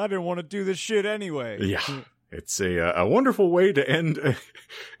you. I didn't want to do this shit anyway. Yeah, it's a wonderful way to end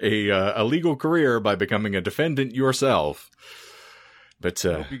a legal career by becoming a defendant yourself. But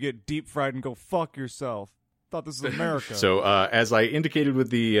Hope you get deep fried and go fuck yourself. Thought this was America. So, as I indicated with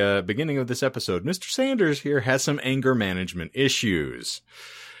the beginning of this episode, Mr. Sanders here has some anger management issues.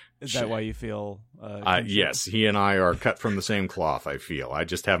 Is that why you feel... Yes, he and I are cut from the same cloth, I feel. I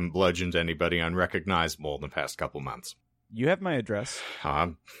just haven't bludgeoned anybody unrecognizable in the past couple months. You have my address.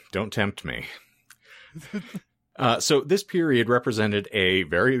 Don't tempt me. So this period represented a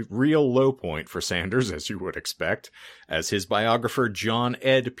very real low point for Sanders, as you would expect. As his biographer John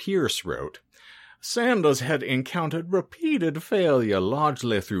Ed Pierce wrote, Sanders had encountered repeated failure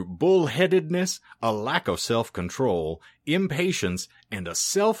largely through bullheadedness, a lack of self-control, impatience, and a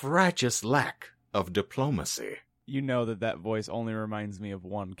self-righteous lack of diplomacy. You know that voice only reminds me of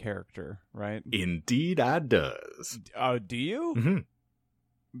one character, right? Indeed I does. Do you?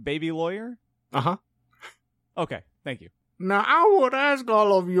 Mm-hmm. Baby lawyer? Uh-huh. Okay, thank you. Now, I would ask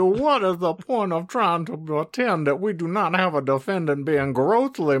all of you, what is the point of trying to pretend that we do not have a defendant being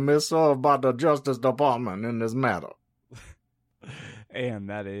grossly misserved by the Justice Department in this matter? And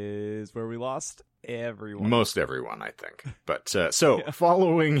that is where we lost everyone. Most everyone, I think. But,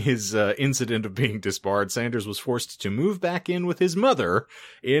 following his incident of being disbarred, Sanders was forced to move back in with his mother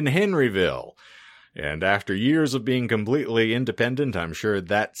in Henryville. And after years of being completely independent, I'm sure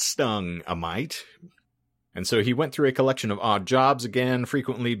that stung a mite. And so he went through a collection of odd jobs again,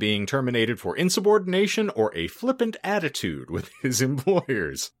 frequently being terminated for insubordination or a flippant attitude with his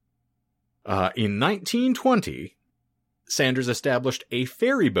employers. In 1920, Sanders established a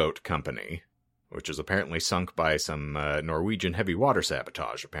ferry boat company, which is apparently sunk by some Norwegian heavy water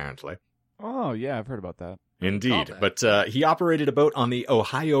sabotage, apparently. Oh, yeah, I've heard about that. Indeed, but he operated a boat on the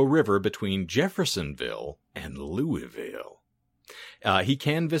Ohio River between Jeffersonville and Louisville. He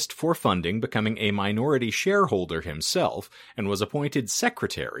canvassed for funding, becoming a minority shareholder himself, and was appointed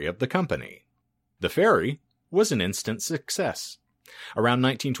secretary of the company. The ferry was an instant success. Around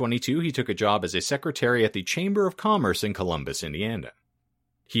 1922, he took a job as a secretary at the Chamber of Commerce in Columbus, Indiana.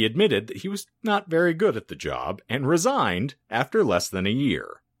 He admitted that he was not very good at the job and resigned after less than a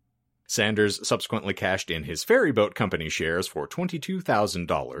year. Sanders subsequently cashed in his ferry boat company shares for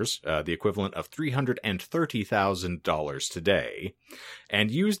 $22,000, the equivalent of $330,000 today,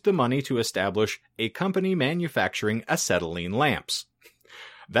 and used the money to establish a company manufacturing acetylene lamps.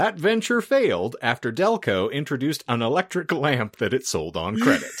 That venture failed after Delco introduced an electric lamp that it sold on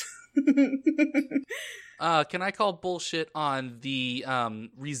credit. Can I call bullshit on the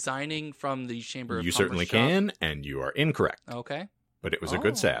resigning from the Chamber of Commerce? You certainly can, and you are incorrect. Okay. But it was a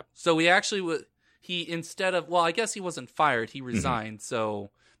good stab. So he actually instead of, well, I guess he wasn't fired, he resigned.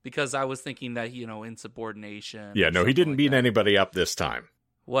 So, because I was thinking that, insubordination. Yeah, no, he didn't beat anybody up this time.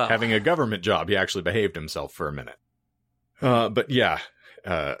 Well, having a government job, he actually behaved himself for a minute. But yeah,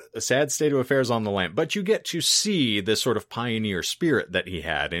 a sad state of affairs on the lamp. But you get to see this sort of pioneer spirit that he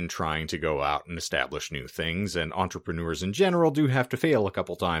had in trying to go out and establish new things. And entrepreneurs in general do have to fail a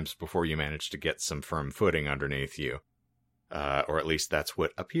couple times before you manage to get some firm footing underneath you. Or at least that's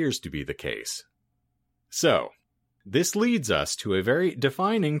what appears to be the case. So, this leads us to a very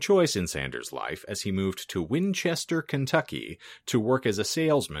defining choice in Sanders' life as he moved to Winchester, Kentucky to work as a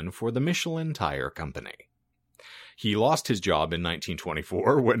salesman for the Michelin Tire Company. He lost his job in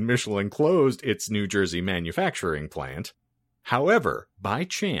 1924 when Michelin closed its New Jersey manufacturing plant. However, by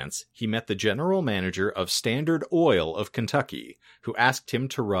chance, he met the general manager of Standard Oil of Kentucky, who asked him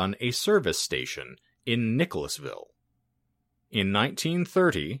to run a service station in Nicholasville. In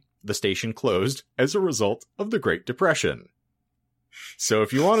 1930, the station closed as a result of the Great Depression. So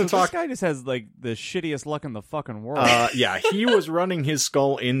if you want to talk... This guy just has, the shittiest luck in the fucking world. Yeah, he was running his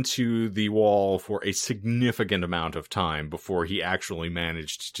skull into the wall for a significant amount of time before he actually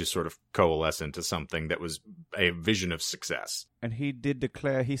managed to sort of coalesce into something that was a vision of success. And he did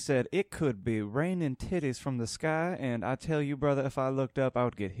declare, he said, it could be raining titties from the sky, and I tell you, brother, if I looked up, I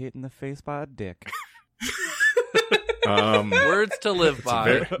would get hit in the face by a dick. Words to live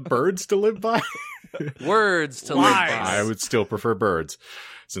by. Birds to live by? Words to live by. I would still prefer birds,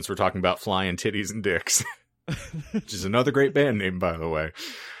 since we're talking about flying titties and dicks. Which is another great band name, by the way.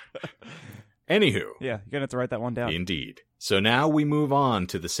 Anywho. Yeah, you're going to have to write that one down. Indeed. So now we move on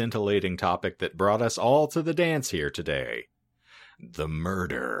to the scintillating topic that brought us all to the dance here today. The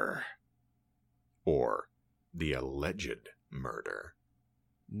murder. Or the alleged murder.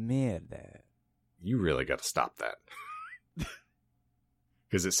 Murder. You really got to stop that.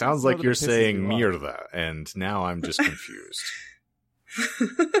 Because it sounds like you're saying mierda, and now I'm just confused.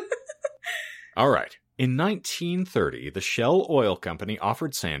 All right. In 1930, the Shell Oil Company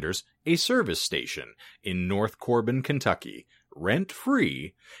offered Sanders a service station in North Corbin, Kentucky,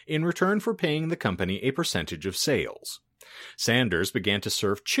 rent-free, in return for paying the company a percentage of sales. Sanders began to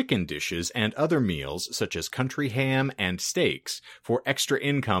serve chicken dishes and other meals, such as country ham and steaks, for extra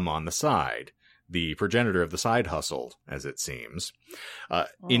income on the side. The progenitor of the side hustle, as it seems,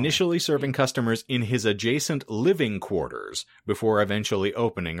 initially serving customers in his adjacent living quarters before eventually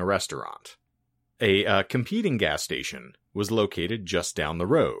opening a restaurant. A competing gas station was located just down the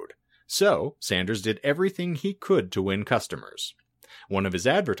road, so Sanders did everything he could to win customers. One of his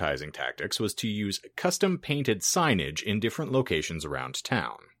advertising tactics was to use custom-painted signage in different locations around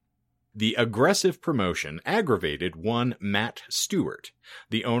town. The aggressive promotion aggravated one Matt Stewart,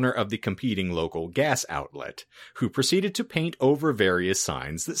 the owner of the competing local gas outlet, who proceeded to paint over various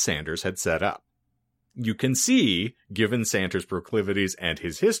signs that Sanders had set up. You can see, given Sanders' proclivities and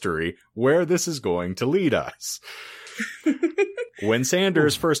his history, where this is going to lead us. When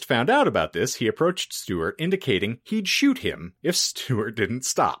Sanders first found out about this, he approached Stewart, indicating he'd shoot him if Stewart didn't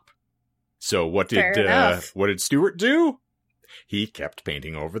stop. So what did Stewart do? He kept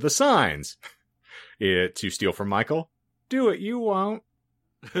painting over the signs. To steal from Michael? Do it, you won't.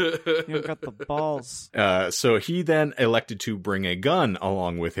 You got the balls. So he then elected to bring a gun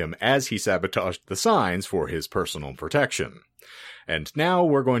along with him as he sabotaged the signs for his personal protection. And now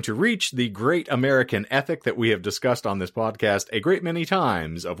we're going to reach the great American ethic that we have discussed on this podcast a great many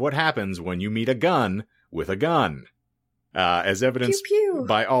times of what happens when you meet a gun with a gun. As evidenced Pew, pew.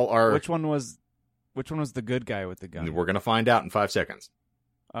 by all our... Which one was the good guy with the gun? We're going to find out in 5 seconds.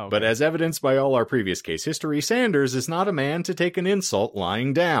 Oh, okay. But as evidenced by all our previous case history, Sanders is not a man to take an insult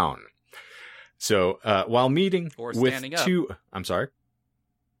lying down. So, while meeting Or with standing up. two... I'm sorry?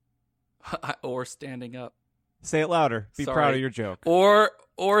 Or standing up. Say it louder. Be Sorry. proud of your joke. Or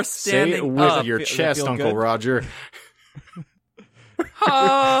Say it standing with up. your Does that chest, feel Uncle good? Roger.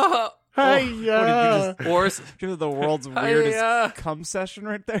 Ah! Hiya! Or Give it the world's weirdest Hiya! cum session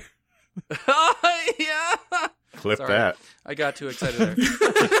right there. Yeah. Clip Sorry. that. I got too excited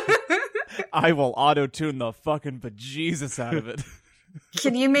there. I will auto-tune the fucking bejesus out of it.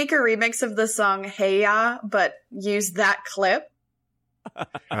 Can you make a remix of the song Hey Ya, but use that clip?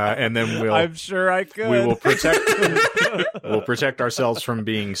 And then I'm sure I could. we will protect ourselves from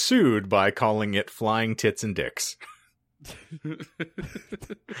being sued by calling it Flying Tits and Dicks.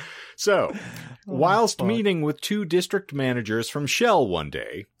 So, whilst fuck. meeting with two district managers from Shell one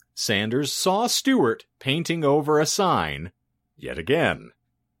day, Sanders saw Stewart painting over a sign yet again.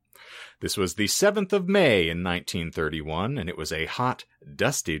 This was the 7th of May in 1931, and it was a hot,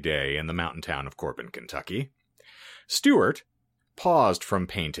 dusty day in the mountain town of Corbin, Kentucky. Stewart paused from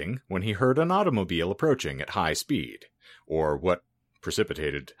painting when he heard an automobile approaching at high speed, or what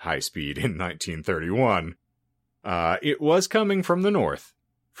precipitated high speed in 1931. It was coming from the north,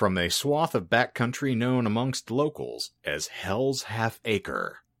 from a swath of backcountry known amongst locals as Hell's Half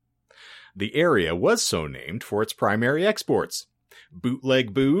Acre. The area was so named for its primary exports: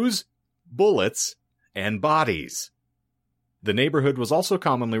 bootleg booze, bullets, and bodies. The neighborhood was also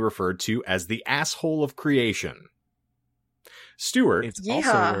commonly referred to as the Asshole of Creation. Stewart... It's Yeehaw.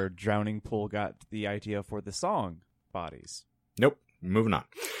 also where Drowning Pool got the idea for the song Bodies. Nope, moving on.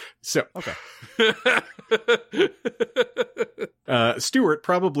 So, Okay. Stewart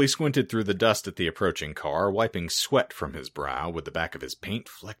probably squinted through the dust at the approaching car, wiping sweat from his brow with the back of his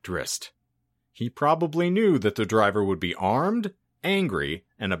paint-flecked wrist. He probably knew that the driver would be armed, angry,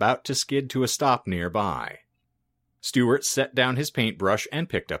 and about to skid to a stop nearby. Stewart set down his paintbrush and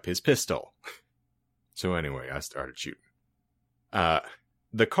picked up his pistol. So anyway, I started shooting.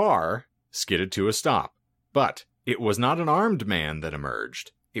 The car skidded to a stop, but it was not an armed man that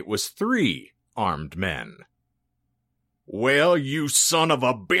emerged. It was 3 armed men. "Well, you son of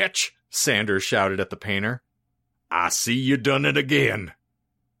a bitch!" Sanders shouted at the painter. "I see you done it again."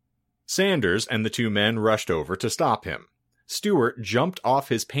 Sanders and the 2 men rushed over to stop him. Stewart jumped off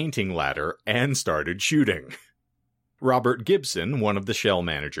his painting ladder and started shooting. Robert Gibson, one of the Shell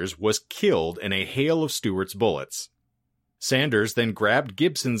managers, was killed in a hail of Stewart's bullets. Sanders then grabbed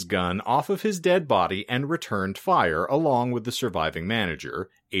Gibson's gun off of his dead body and returned fire along with the surviving manager,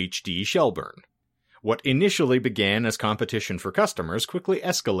 H.D. Shelburne. What initially began as competition for customers quickly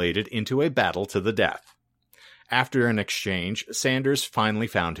escalated into a battle to the death. After an exchange, Sanders finally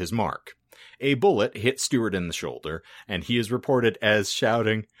found his mark. A bullet hit Stewart in the shoulder, and he is reported as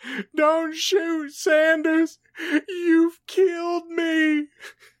shouting, "Don't shoot, Sanders! You've killed me!"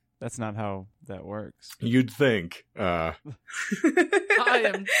 That's not how that works. You'd think. I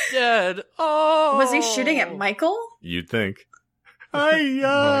am dead. Oh. Was he shooting at Michael? You'd think. More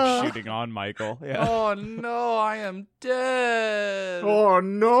like shooting on Michael. Yeah. Oh no, I am dead. Oh,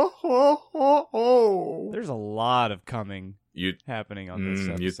 no. Oh. There's a lot of coming You'd happening on this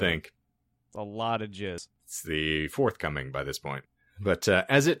episode. you'd think. A lot of jizz. It's the forthcoming by this point. But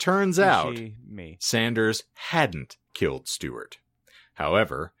as it turns out, Me. Sanders hadn't killed Stewart.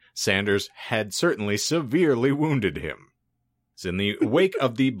 However, Sanders had certainly severely wounded him. So in the wake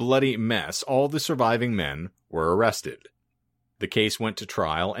of the bloody mess, all the surviving men were arrested. The case went to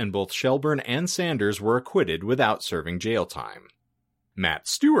trial, and both Shelburne and Sanders were acquitted without serving jail time. Matt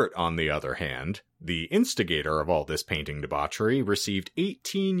Stewart, on the other hand, the instigator of all this painting debauchery, received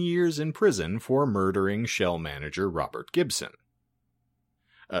 18 years in prison for murdering Shell manager Robert Gibson.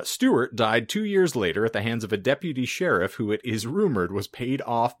 Stewart died 2 years later at the hands of a deputy sheriff who it is rumored was paid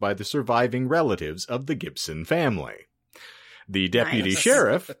off by the surviving relatives of the Gibson family. The deputy Nice.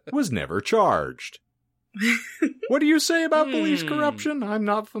 sheriff was never charged. What do you say about police corruption? I'm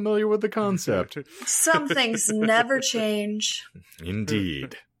not familiar with the concept. Some things never change.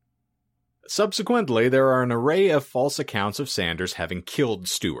 Indeed. Subsequently, there are an array of false accounts of Sanders having killed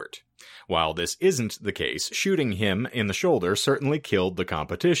Stewart. While this isn't the case, shooting him in the shoulder certainly killed the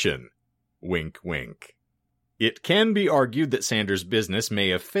competition. Wink, wink. It can be argued that Sanders' business may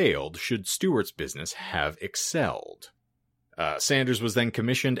have failed should Stewart's business have excelled. Sanders was then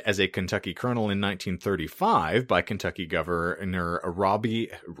commissioned as a Kentucky colonel in 1935 by Kentucky Governor Ruby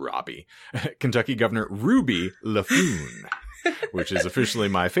LaFoon. which is officially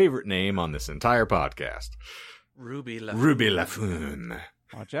my favorite name on this entire podcast. Ruby Lafune. Ruby Lafune.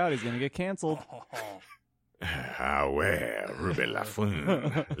 Watch out, he's gonna get canceled. Ah, well, Ruby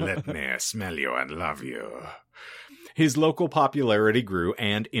Lafune, let me smell you and love you. His local popularity grew,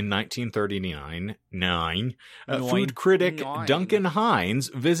 and in 1939, food critic Duncan Hines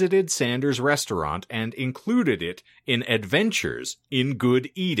visited Sanders' restaurant and included it in Adventures in Good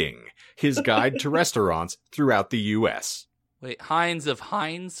Eating, his guide to restaurants throughout the U.S. Wait, Heinz of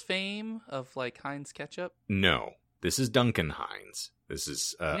Heinz fame? Of, like, Heinz ketchup? No, this is Duncan Hines. This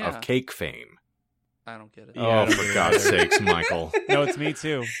is of cake fame. I don't get it. Yeah, For God's sakes, Michael. No, it's me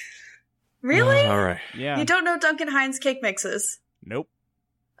too. Really? All right. Yeah. You don't know Duncan Hines cake mixes? Nope.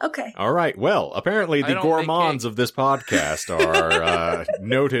 Okay. All right. Well, apparently I the don't gourmands make of this podcast are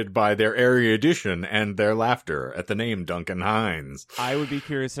noted by their erudition and their laughter at the name Duncan Hines. I would be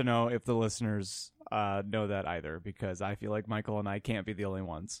curious to know if the listeners know that either, because I feel like Michael and I can't be the only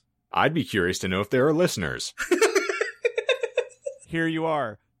ones. I'd be curious to know if there are listeners. Here you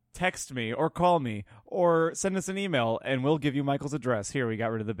are. Text me or call me or send us an email and we'll give you Michael's address. Here, we got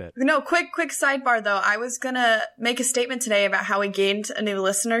rid of the bit. No, quick sidebar though. I was gonna make a statement today about how we gained a new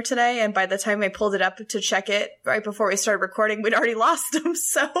listener today, and by the time I pulled it up to check it right before we started recording, we'd already lost him,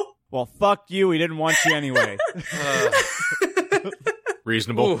 so. Well, fuck you. We didn't want you anyway.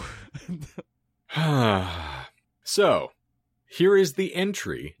 Reasonable. So, here is the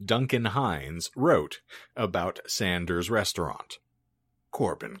entry Duncan Hines wrote about Sanders' restaurant.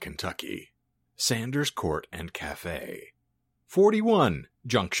 Corbin, Kentucky. Sanders Court and Cafe. 41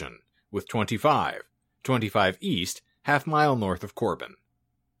 Junction with 25 East, half-mile north of Corbin.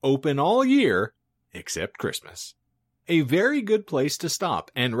 Open all year, except Christmas. A very good place to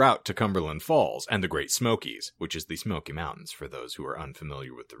stop en route to Cumberland Falls and the Great Smokies, which is the Smoky Mountains for those who are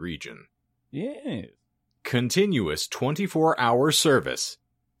unfamiliar with the region. Yeah. Continuous 24-hour service.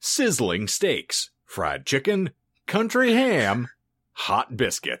 Sizzling steaks, fried chicken, country ham, hot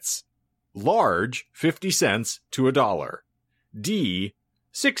biscuits. Large, 50 cents to $1. D,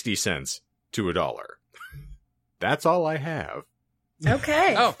 60 cents to $1. That's all I have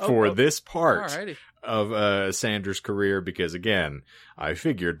Okay. for this part Alrighty. of Sanders' career, because, again, I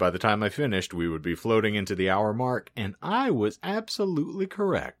figured by the time I finished, we would be floating into the hour mark, and I was absolutely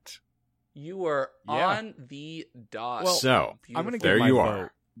correct. You were on the dot. Well, So, I'm going to There give my you vote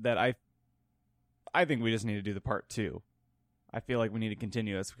are. that I think we just need to do the part 2. I feel like we need to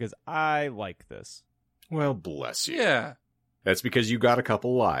continue this because I like this. well, bless you. yeah. That's because you got a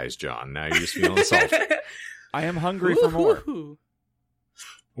couple lies, John. Now you're just feeling salty. I am hungry for more. Woo-hoo-hoo.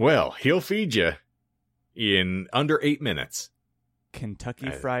 Well, he'll feed you in under 8 minutes.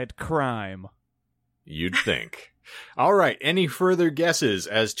 Kentucky Fried Crime. You'd think. All right. Any further guesses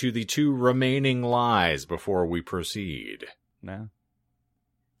as to the 2 remaining lies before we proceed? No.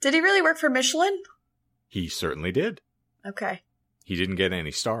 Did he really work for Michelin? He certainly did. Okay. He didn't get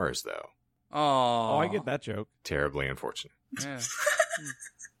any stars, though. Oh, I get that joke. Terribly unfortunate. Yeah.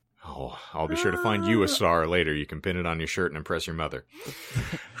 Oh, I'll be sure to find you a star later. You can pin it on your shirt and impress your mother.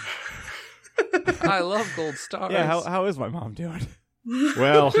 I love gold stars. Yeah, how is my mom doing?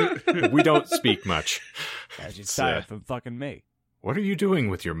 Well, we don't speak much. Yeah, she's It's, tired from fucking me. What are you doing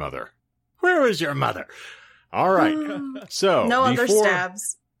with your mother? Where is your mother? All right. So, No other before,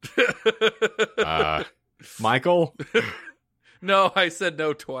 stabs. Michael, No, I said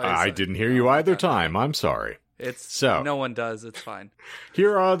no twice. I didn't hear you either time. I'm sorry. It's So- no one does. It's fine.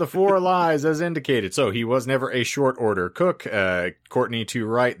 Here are the 4 lies as indicated. So he was never a short order cook. Courtney to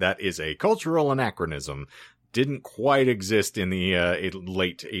Wright, that is a cultural anachronism. Didn't quite exist in the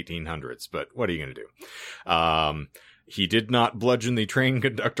late 1800s, but what are you going to do? He did not bludgeon the train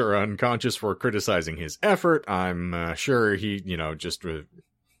conductor unconscious for criticizing his effort. I'm sure he, just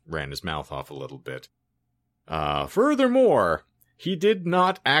ran his mouth off a little bit. Furthermore, he did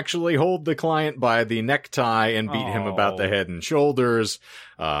not actually hold the client by the necktie and beat him about the head and shoulders,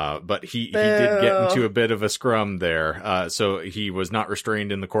 but he did get into a bit of a scrum there. So he was not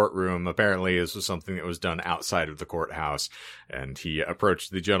restrained in the courtroom. Apparently, this was something that was done outside of the courthouse, and he approached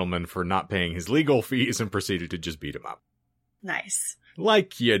the gentleman for not paying his legal fees and proceeded to just beat him up. Nice.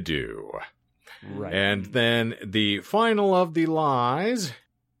 Like you do. Right. And then the final of the lies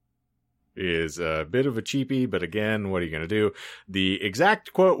is a bit of a cheapie, but again, what are you going to do? The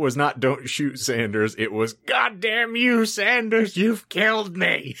exact quote was not "Don't shoot Sanders." It was "God damn you, Sanders, you've killed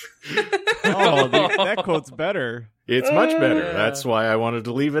me." That quote's better. It's much better. That's why I wanted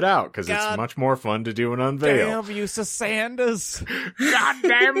to leave it out, because it's God much more fun to do an unveil. Damn you, Sanders. God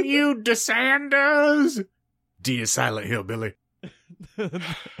damn you, DeSanders! D is silent hillbilly.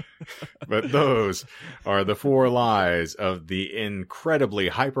 But those are the 4 lies of the incredibly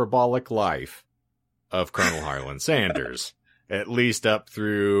hyperbolic life of Colonel Harlan Sanders, at least up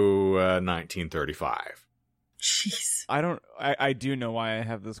through 1935. Jeez. I do know why I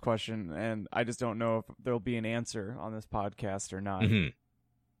have this question, and I just don't know if there'll be an answer on this podcast or not. Mm-hmm.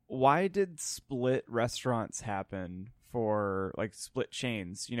 Why did split restaurants happen for like split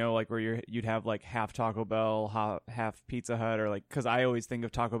chains? You know, like where you'd have like half Taco Bell, half Pizza Hut, or like, because I always think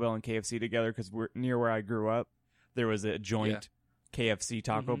of Taco Bell and KFC together because we're near where I grew up. There was a joint KFC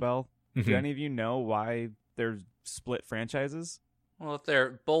Taco Bell. Do any of you know why there's split franchises? Well, if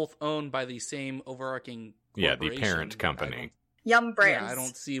they're both owned by the same overarching the corporation, parent company. Yum Brands. Yeah, I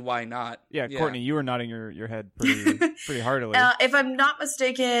don't see why not. Yeah, Courtney, you were nodding your head pretty heartily. If I'm not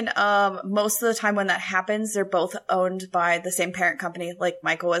mistaken, most of the time when that happens, they're both owned by the same parent company, like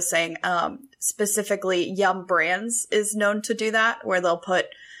Michael was saying. Specifically, Yum Brands is known to do that, where they'll put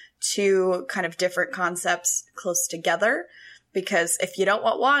 2 kind of different concepts close together. Because if you don't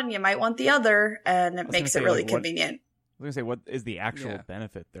want one, you might want the other, and it makes it really convenient. I was going to say, what is the actual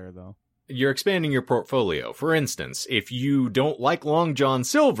benefit there, though? You're expanding your portfolio. For instance, if you don't like Long John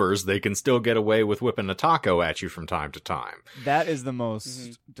Silver's, they can still get away with whipping a taco at you from time to time. That is the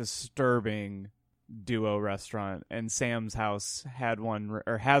most disturbing duo restaurant, and Sam's House had one,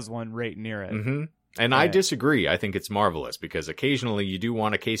 or has one right near it. Mm-hmm. And I disagree. I think it's marvelous, because occasionally you do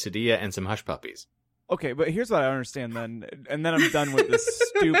want a quesadilla and some hush puppies. Okay, but here's what I understand then, and then I'm done with this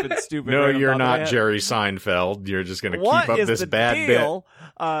stupid. No, you're not Jerry Seinfeld. You're just going to keep up this bad deal?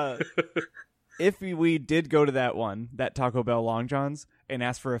 If we did go to that Taco Bell Long John's, and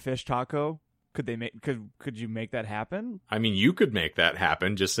ask for a fish taco, could you make that happen? I mean, you could make that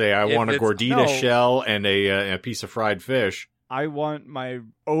happen. Just say, I want a gordita shell and a piece of fried fish. I want my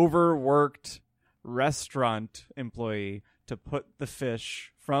overworked restaurant employee to put the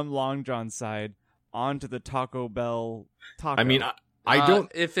fish from Long John's side onto the Taco Bell taco. I mean, I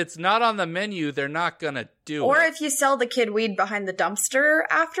don't... if it's not on the menu, they're not going to do it. Or if you sell the kid weed behind the dumpster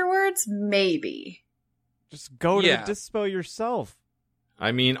afterwards, maybe. Just go to the dispo yourself.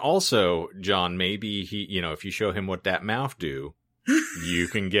 I mean, also, John, maybe if you show him what that mouth do, you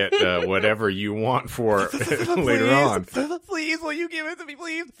can get whatever you want for later on. Please, will you give it to me,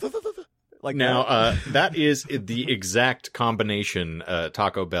 please? Like now, that is the exact combination,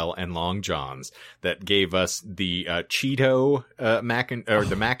 Taco Bell and Long John's, that gave us the Cheeto the mac and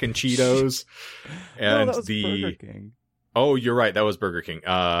Cheetos, and no, that was Burger King. Oh, you're right, that was Burger King.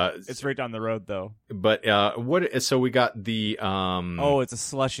 It's right down the road, though. But what? So we got the Oh, it's a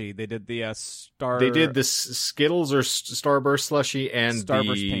slushie. They did the They did the Skittles or Starburst slushie and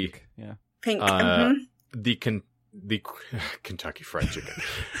Starburst pink. Yeah, pink. The Kentucky Fried Chicken.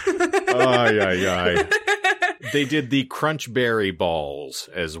 They did the Crunch Berry balls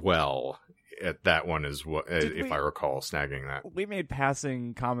as well. That one is what, if I recall, snagging that. We made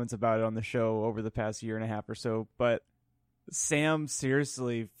passing comments about it on the show over the past year and a half or so, but Sam,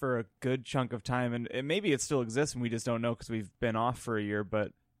 seriously, for a good chunk of time, and maybe it still exists and we just don't know because we've been off for a year,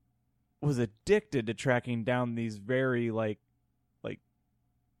 but was addicted to tracking down these very like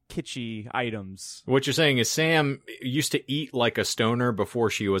kitschy items. What you're saying is Sam used to eat like a stoner before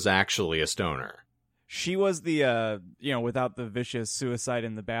she was actually a stoner. She was the, without the vicious suicide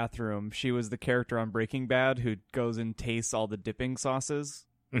in the bathroom, she was the character on Breaking Bad who goes and tastes all the dipping sauces.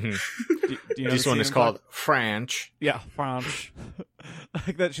 Mm-hmm. Do you know this one is called French. Yeah, French.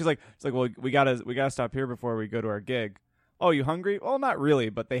 Like that. She's like, well, we gotta stop here before we go to our gig. Oh, you hungry? Well, not really,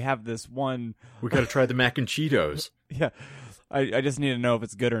 but they have this one. We gotta try the mac and Cheetos. Yeah. I just need to know if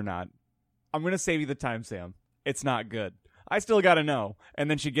it's good or not. I'm going to save you the time, Sam. It's not good. I still got to know.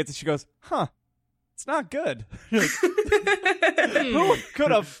 And then she gets it. She goes, huh, it's not good. You're like, who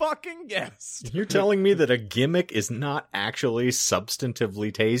could have fucking guessed? You're telling me that a gimmick is not actually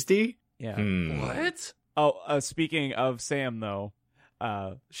substantively tasty? Yeah. What? Oh, speaking of Sam, though,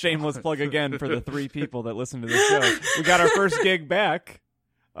 shameless plug again for the 3 people that listen to the show. We got our first gig back.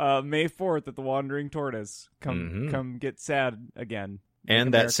 May 4th at the Wandering Tortoise. Come get sad again.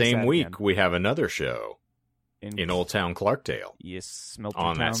 And that same week, we have another show in Old Town Clarkdale. Yes,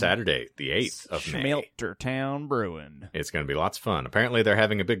 on that Saturday, the 8th of May. Schmeltertown Brewing. It's going to be lots of fun. Apparently, they're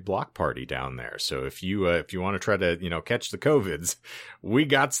having a big block party down there. So if you want to try to catch the COVIDs, we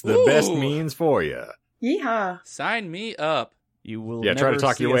got the best means for you. Yeehaw! Sign me up. You will. Try to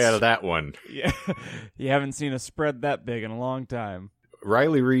talk your way out of that one. Yeah, you haven't seen a spread that big in a long time.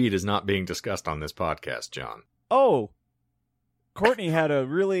 Riley Reid is not being discussed on this podcast, John. Oh, Courtney had a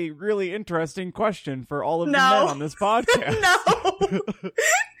really, really interesting question for all of the men on this podcast. No.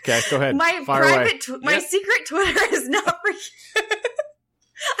 Okay, go ahead. My Fire away. my secret Twitter is not for you.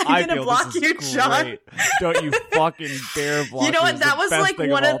 I'm gonna feel block this you, is John. great. Don't you fucking dare block me. You know what? It's That the was best like thing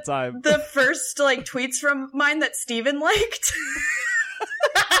one all of time. the first like tweets from mine that Steven liked.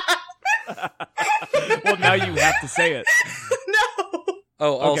 Well, now you have to say it. No.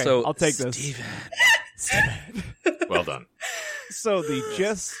 Oh, Okay, also, I'll take this. Steven. Well done. So the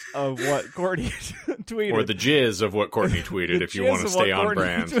gist of what Courtney tweeted, Or the jizz of what Courtney tweeted, the if you gist want to of what stay on Courtney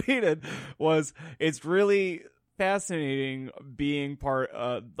brand. tweeted was, it's really fascinating being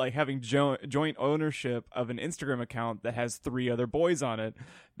like having joint ownership of an Instagram account that has 3 other boys on it,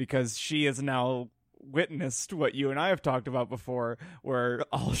 because she has now witnessed what you and I have talked about before, where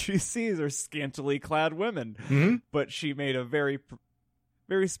all she sees are scantily clad women. Mm-hmm. But she made a very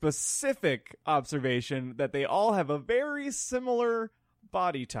specific observation that they all have a very similar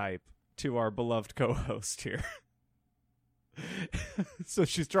body type to our beloved co-host here. So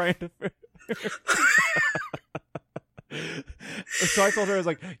she's trying to so I told her, I was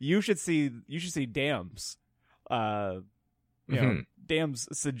like, you should see Dam's Dam's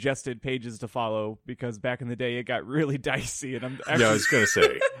suggested pages to follow, because back in the day it got really dicey, and I'm actually, I was gonna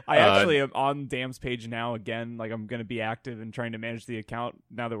say, I actually am on Dam's page now again. Like, I'm gonna be active and trying to manage the account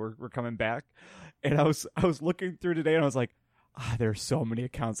now that we're coming back. And I was looking through today, and I was like, there are so many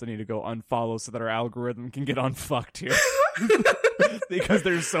accounts I need to go unfollow so that our algorithm can get unfucked here. Because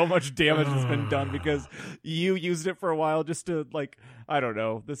there's so much damage that's been done, because you used it for a while just to, like, I don't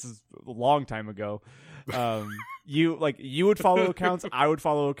know, this is a long time ago. You would follow accounts, I would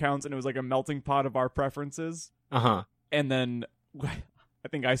follow accounts, and it was like a melting pot of our preferences. And then I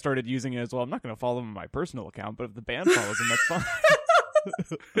think I started using it as well. I'm not going to follow them on my personal account, but if the band follows them, that's fine.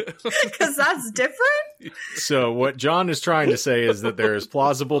 Because that's different. So what John is trying to say is that there is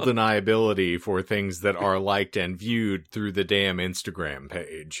plausible deniability for things that are liked and viewed through the damn Instagram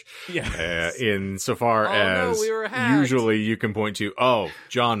page. Yeah. Insofar as we were hacked. usually you can point to,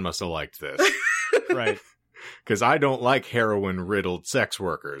 John must have liked this. Right. Because I don't like heroin-riddled sex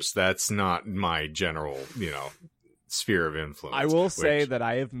workers. That's not my general, sphere of influence. I will say that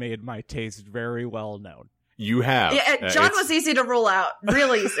I have made my taste very well known. You have. Yeah, John was easy to rule out.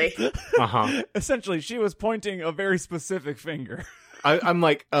 Real easy. Essentially, she was pointing a very specific finger. I'm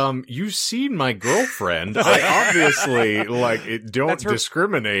like, you've seen my girlfriend. I obviously, don't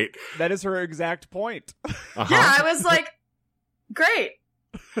discriminate. That is her exact point. Yeah, I was like, great.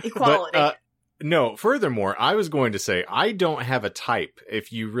 Equality. But, no, furthermore, I was going to say, I don't have a type,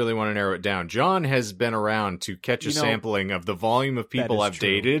 if you really want to narrow it down. John has been around to catch a sampling of the volume of people I've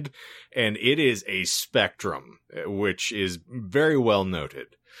dated, and it is a spectrum, which is very well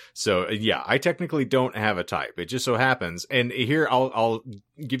noted. So, yeah, I technically don't have a type. It just so happens. And here, I'll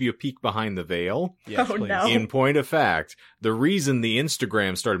give you a peek behind the veil. Yes, please. No. In point of fact, the reason the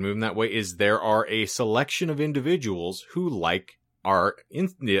Instagram started moving that way is there are a selection of individuals who like our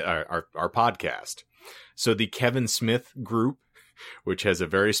podcast. So the Kevin Smith group, which has a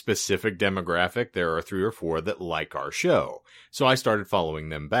very specific demographic, there are 3 or 4 that like our show. So I started following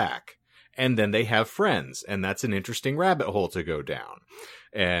them back. And then they have friends, and that's an interesting rabbit hole to go down.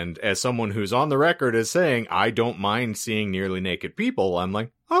 And as someone who's on the record as saying, I don't mind seeing nearly naked people, I'm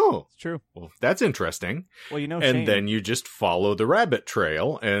like, oh, It's true. Well, that's interesting. Well, And Shane, then you just follow the rabbit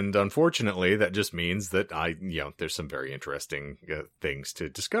trail. And unfortunately, that just means that there's some very interesting things to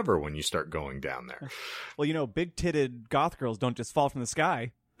discover when you start going down there. well, big-titted goth girls don't just fall from the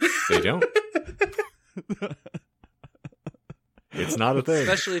sky. They don't. It's not a thing.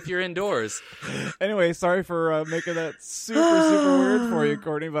 Especially if you're indoors. Anyway, sorry for making that super, super weird for you,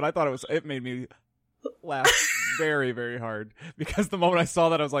 Courtney, but I thought it made me laugh very, very hard, because the moment I saw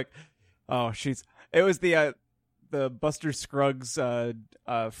that, I was like, oh, it was the Buster Scruggs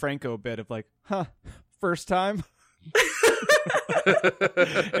Franco bit of like, first time?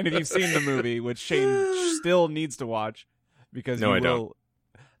 And if you've seen the movie, which Shane still needs to watch, because No, I don't.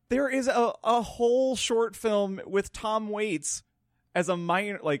 There is a whole short film with Tom Waits as a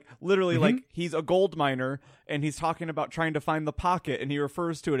miner, like literally, like he's a gold miner, and he's talking about trying to find the pocket, and he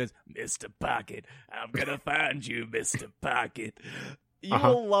refers to it as Mr. Pocket. I'm gonna find you, Mr. Pocket. You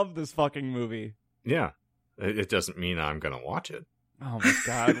will love this fucking movie. Yeah. It doesn't mean I'm going to watch it. Oh my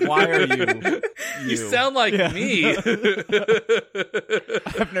god, why are you? You sound like me.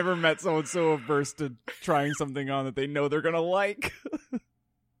 I've never met someone so averse to trying something on that they know they're gonna like.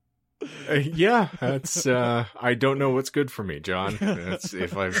 Yeah, that's, I don't know what's good for me, John. That's,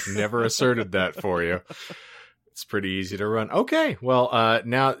 if I've never asserted that for you, it's pretty easy to run. Okay, well,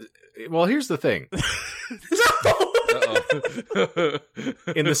 here's the thing. Uh-oh.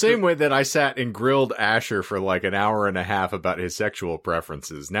 In the same way that I sat and grilled Asher for like an hour and a half about his sexual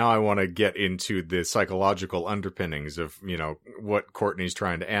preferences, now I want to get into the psychological underpinnings of, you know, what Courtney's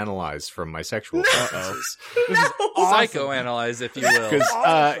trying to analyze from my sexual preferences. Psychoanalyze, if you will.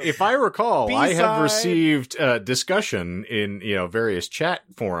 Because if I recall, B-side. I have received discussion in, you know, various chat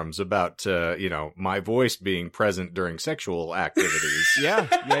forums about, you know, my voice being present during sexual activities.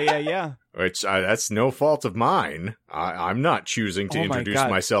 Yeah. Which that's no fault of mine. I'm not choosing to Oh my introduce God.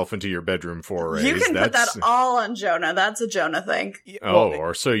 myself into your bedroom forays. You can put that That's- all on Jonah. That's a Jonah thing. Oh,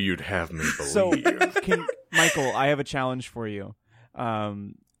 or so you'd have me believe. So, Michael, I have a challenge for you.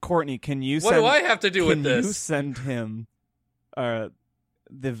 Courtney, can you What send? do I have to do with Can this? you send him the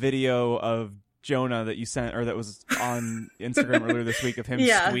video of Jonah that you sent, or that was on Instagram earlier this week, of him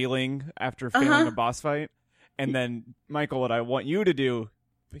Yeah. squealing after failing a boss fight? And then, Michael, what I want you to do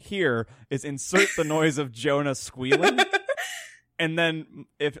here is insert the noise of Jonah squealing, and then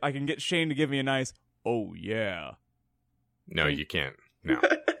if I can get Shane to give me a nice, oh yeah. No, you can't. No.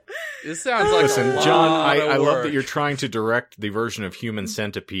 It sounds like Listen, a lot John, of I love work. that you're trying to direct the version of Human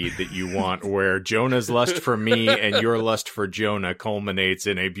Centipede that you want, where Jonah's lust for me and your lust for Jonah culminates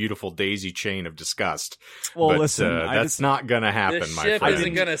in a beautiful daisy chain of disgust. Well, But listen, that's not going to happen, This my ship friend.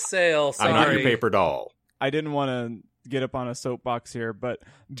 isn't gonna sail. Sorry. I'm not your paper doll. I didn't want to get up on a soapbox here, but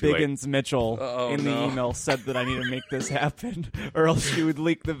Too late. Biggins Mitchell in the email said that I need to make this happen, or else she would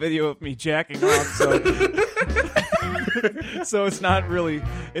leak the video of me jacking off. So it's not me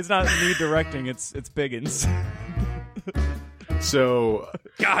directing. It's Biggins. So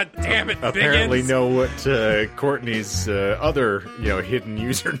God damn it, apparently Biggins. know what Courtney's other, you know, hidden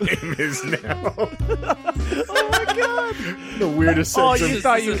username is now. Oh my god! The weirdest Oh, sense you of...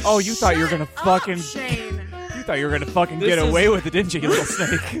 thought you were gonna fucking Shane. you thought you were gonna fucking This get is- away with it, didn't you, you little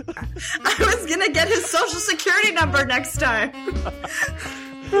snake? I was gonna get his social security number next time.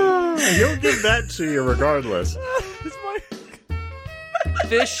 He'll give that to you regardless. It's my-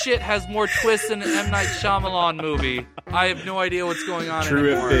 This shit has more twists than an M. Night Shyamalan movie. I have no idea what's going on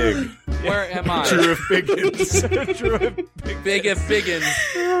True anymore. if big. Where am I? True if Biggins. Big if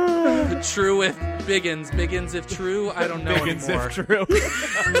Biggins. True if Biggins. Biggins if true. I don't know Biggins anymore. if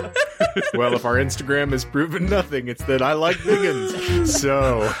true. Well, if our Instagram has proven nothing, it's that I like Biggins.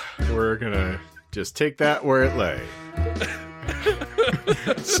 So we're gonna just take that where it lay.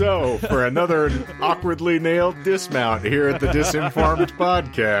 So, for another awkwardly nailed dismount here at the Disinformed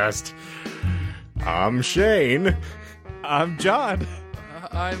Podcast, I'm Shane. I'm John.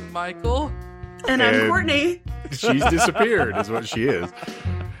 I'm Michael. And I'm And- Courtney. She's disappeared, is what she is.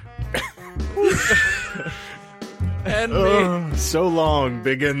 And me. Oh, so long,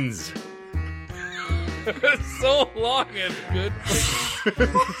 Biggins. So long and good.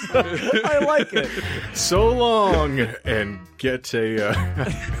 I like it. So long, and get a...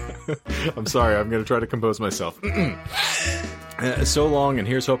 I'm sorry, I'm going to try to compose myself. So long, and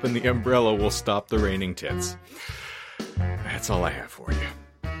here's hoping the umbrella will stop the raining tits. That's all I have for you.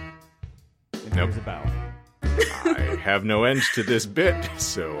 And here's a bow. I have no end to this bit,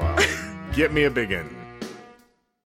 so get me a big one.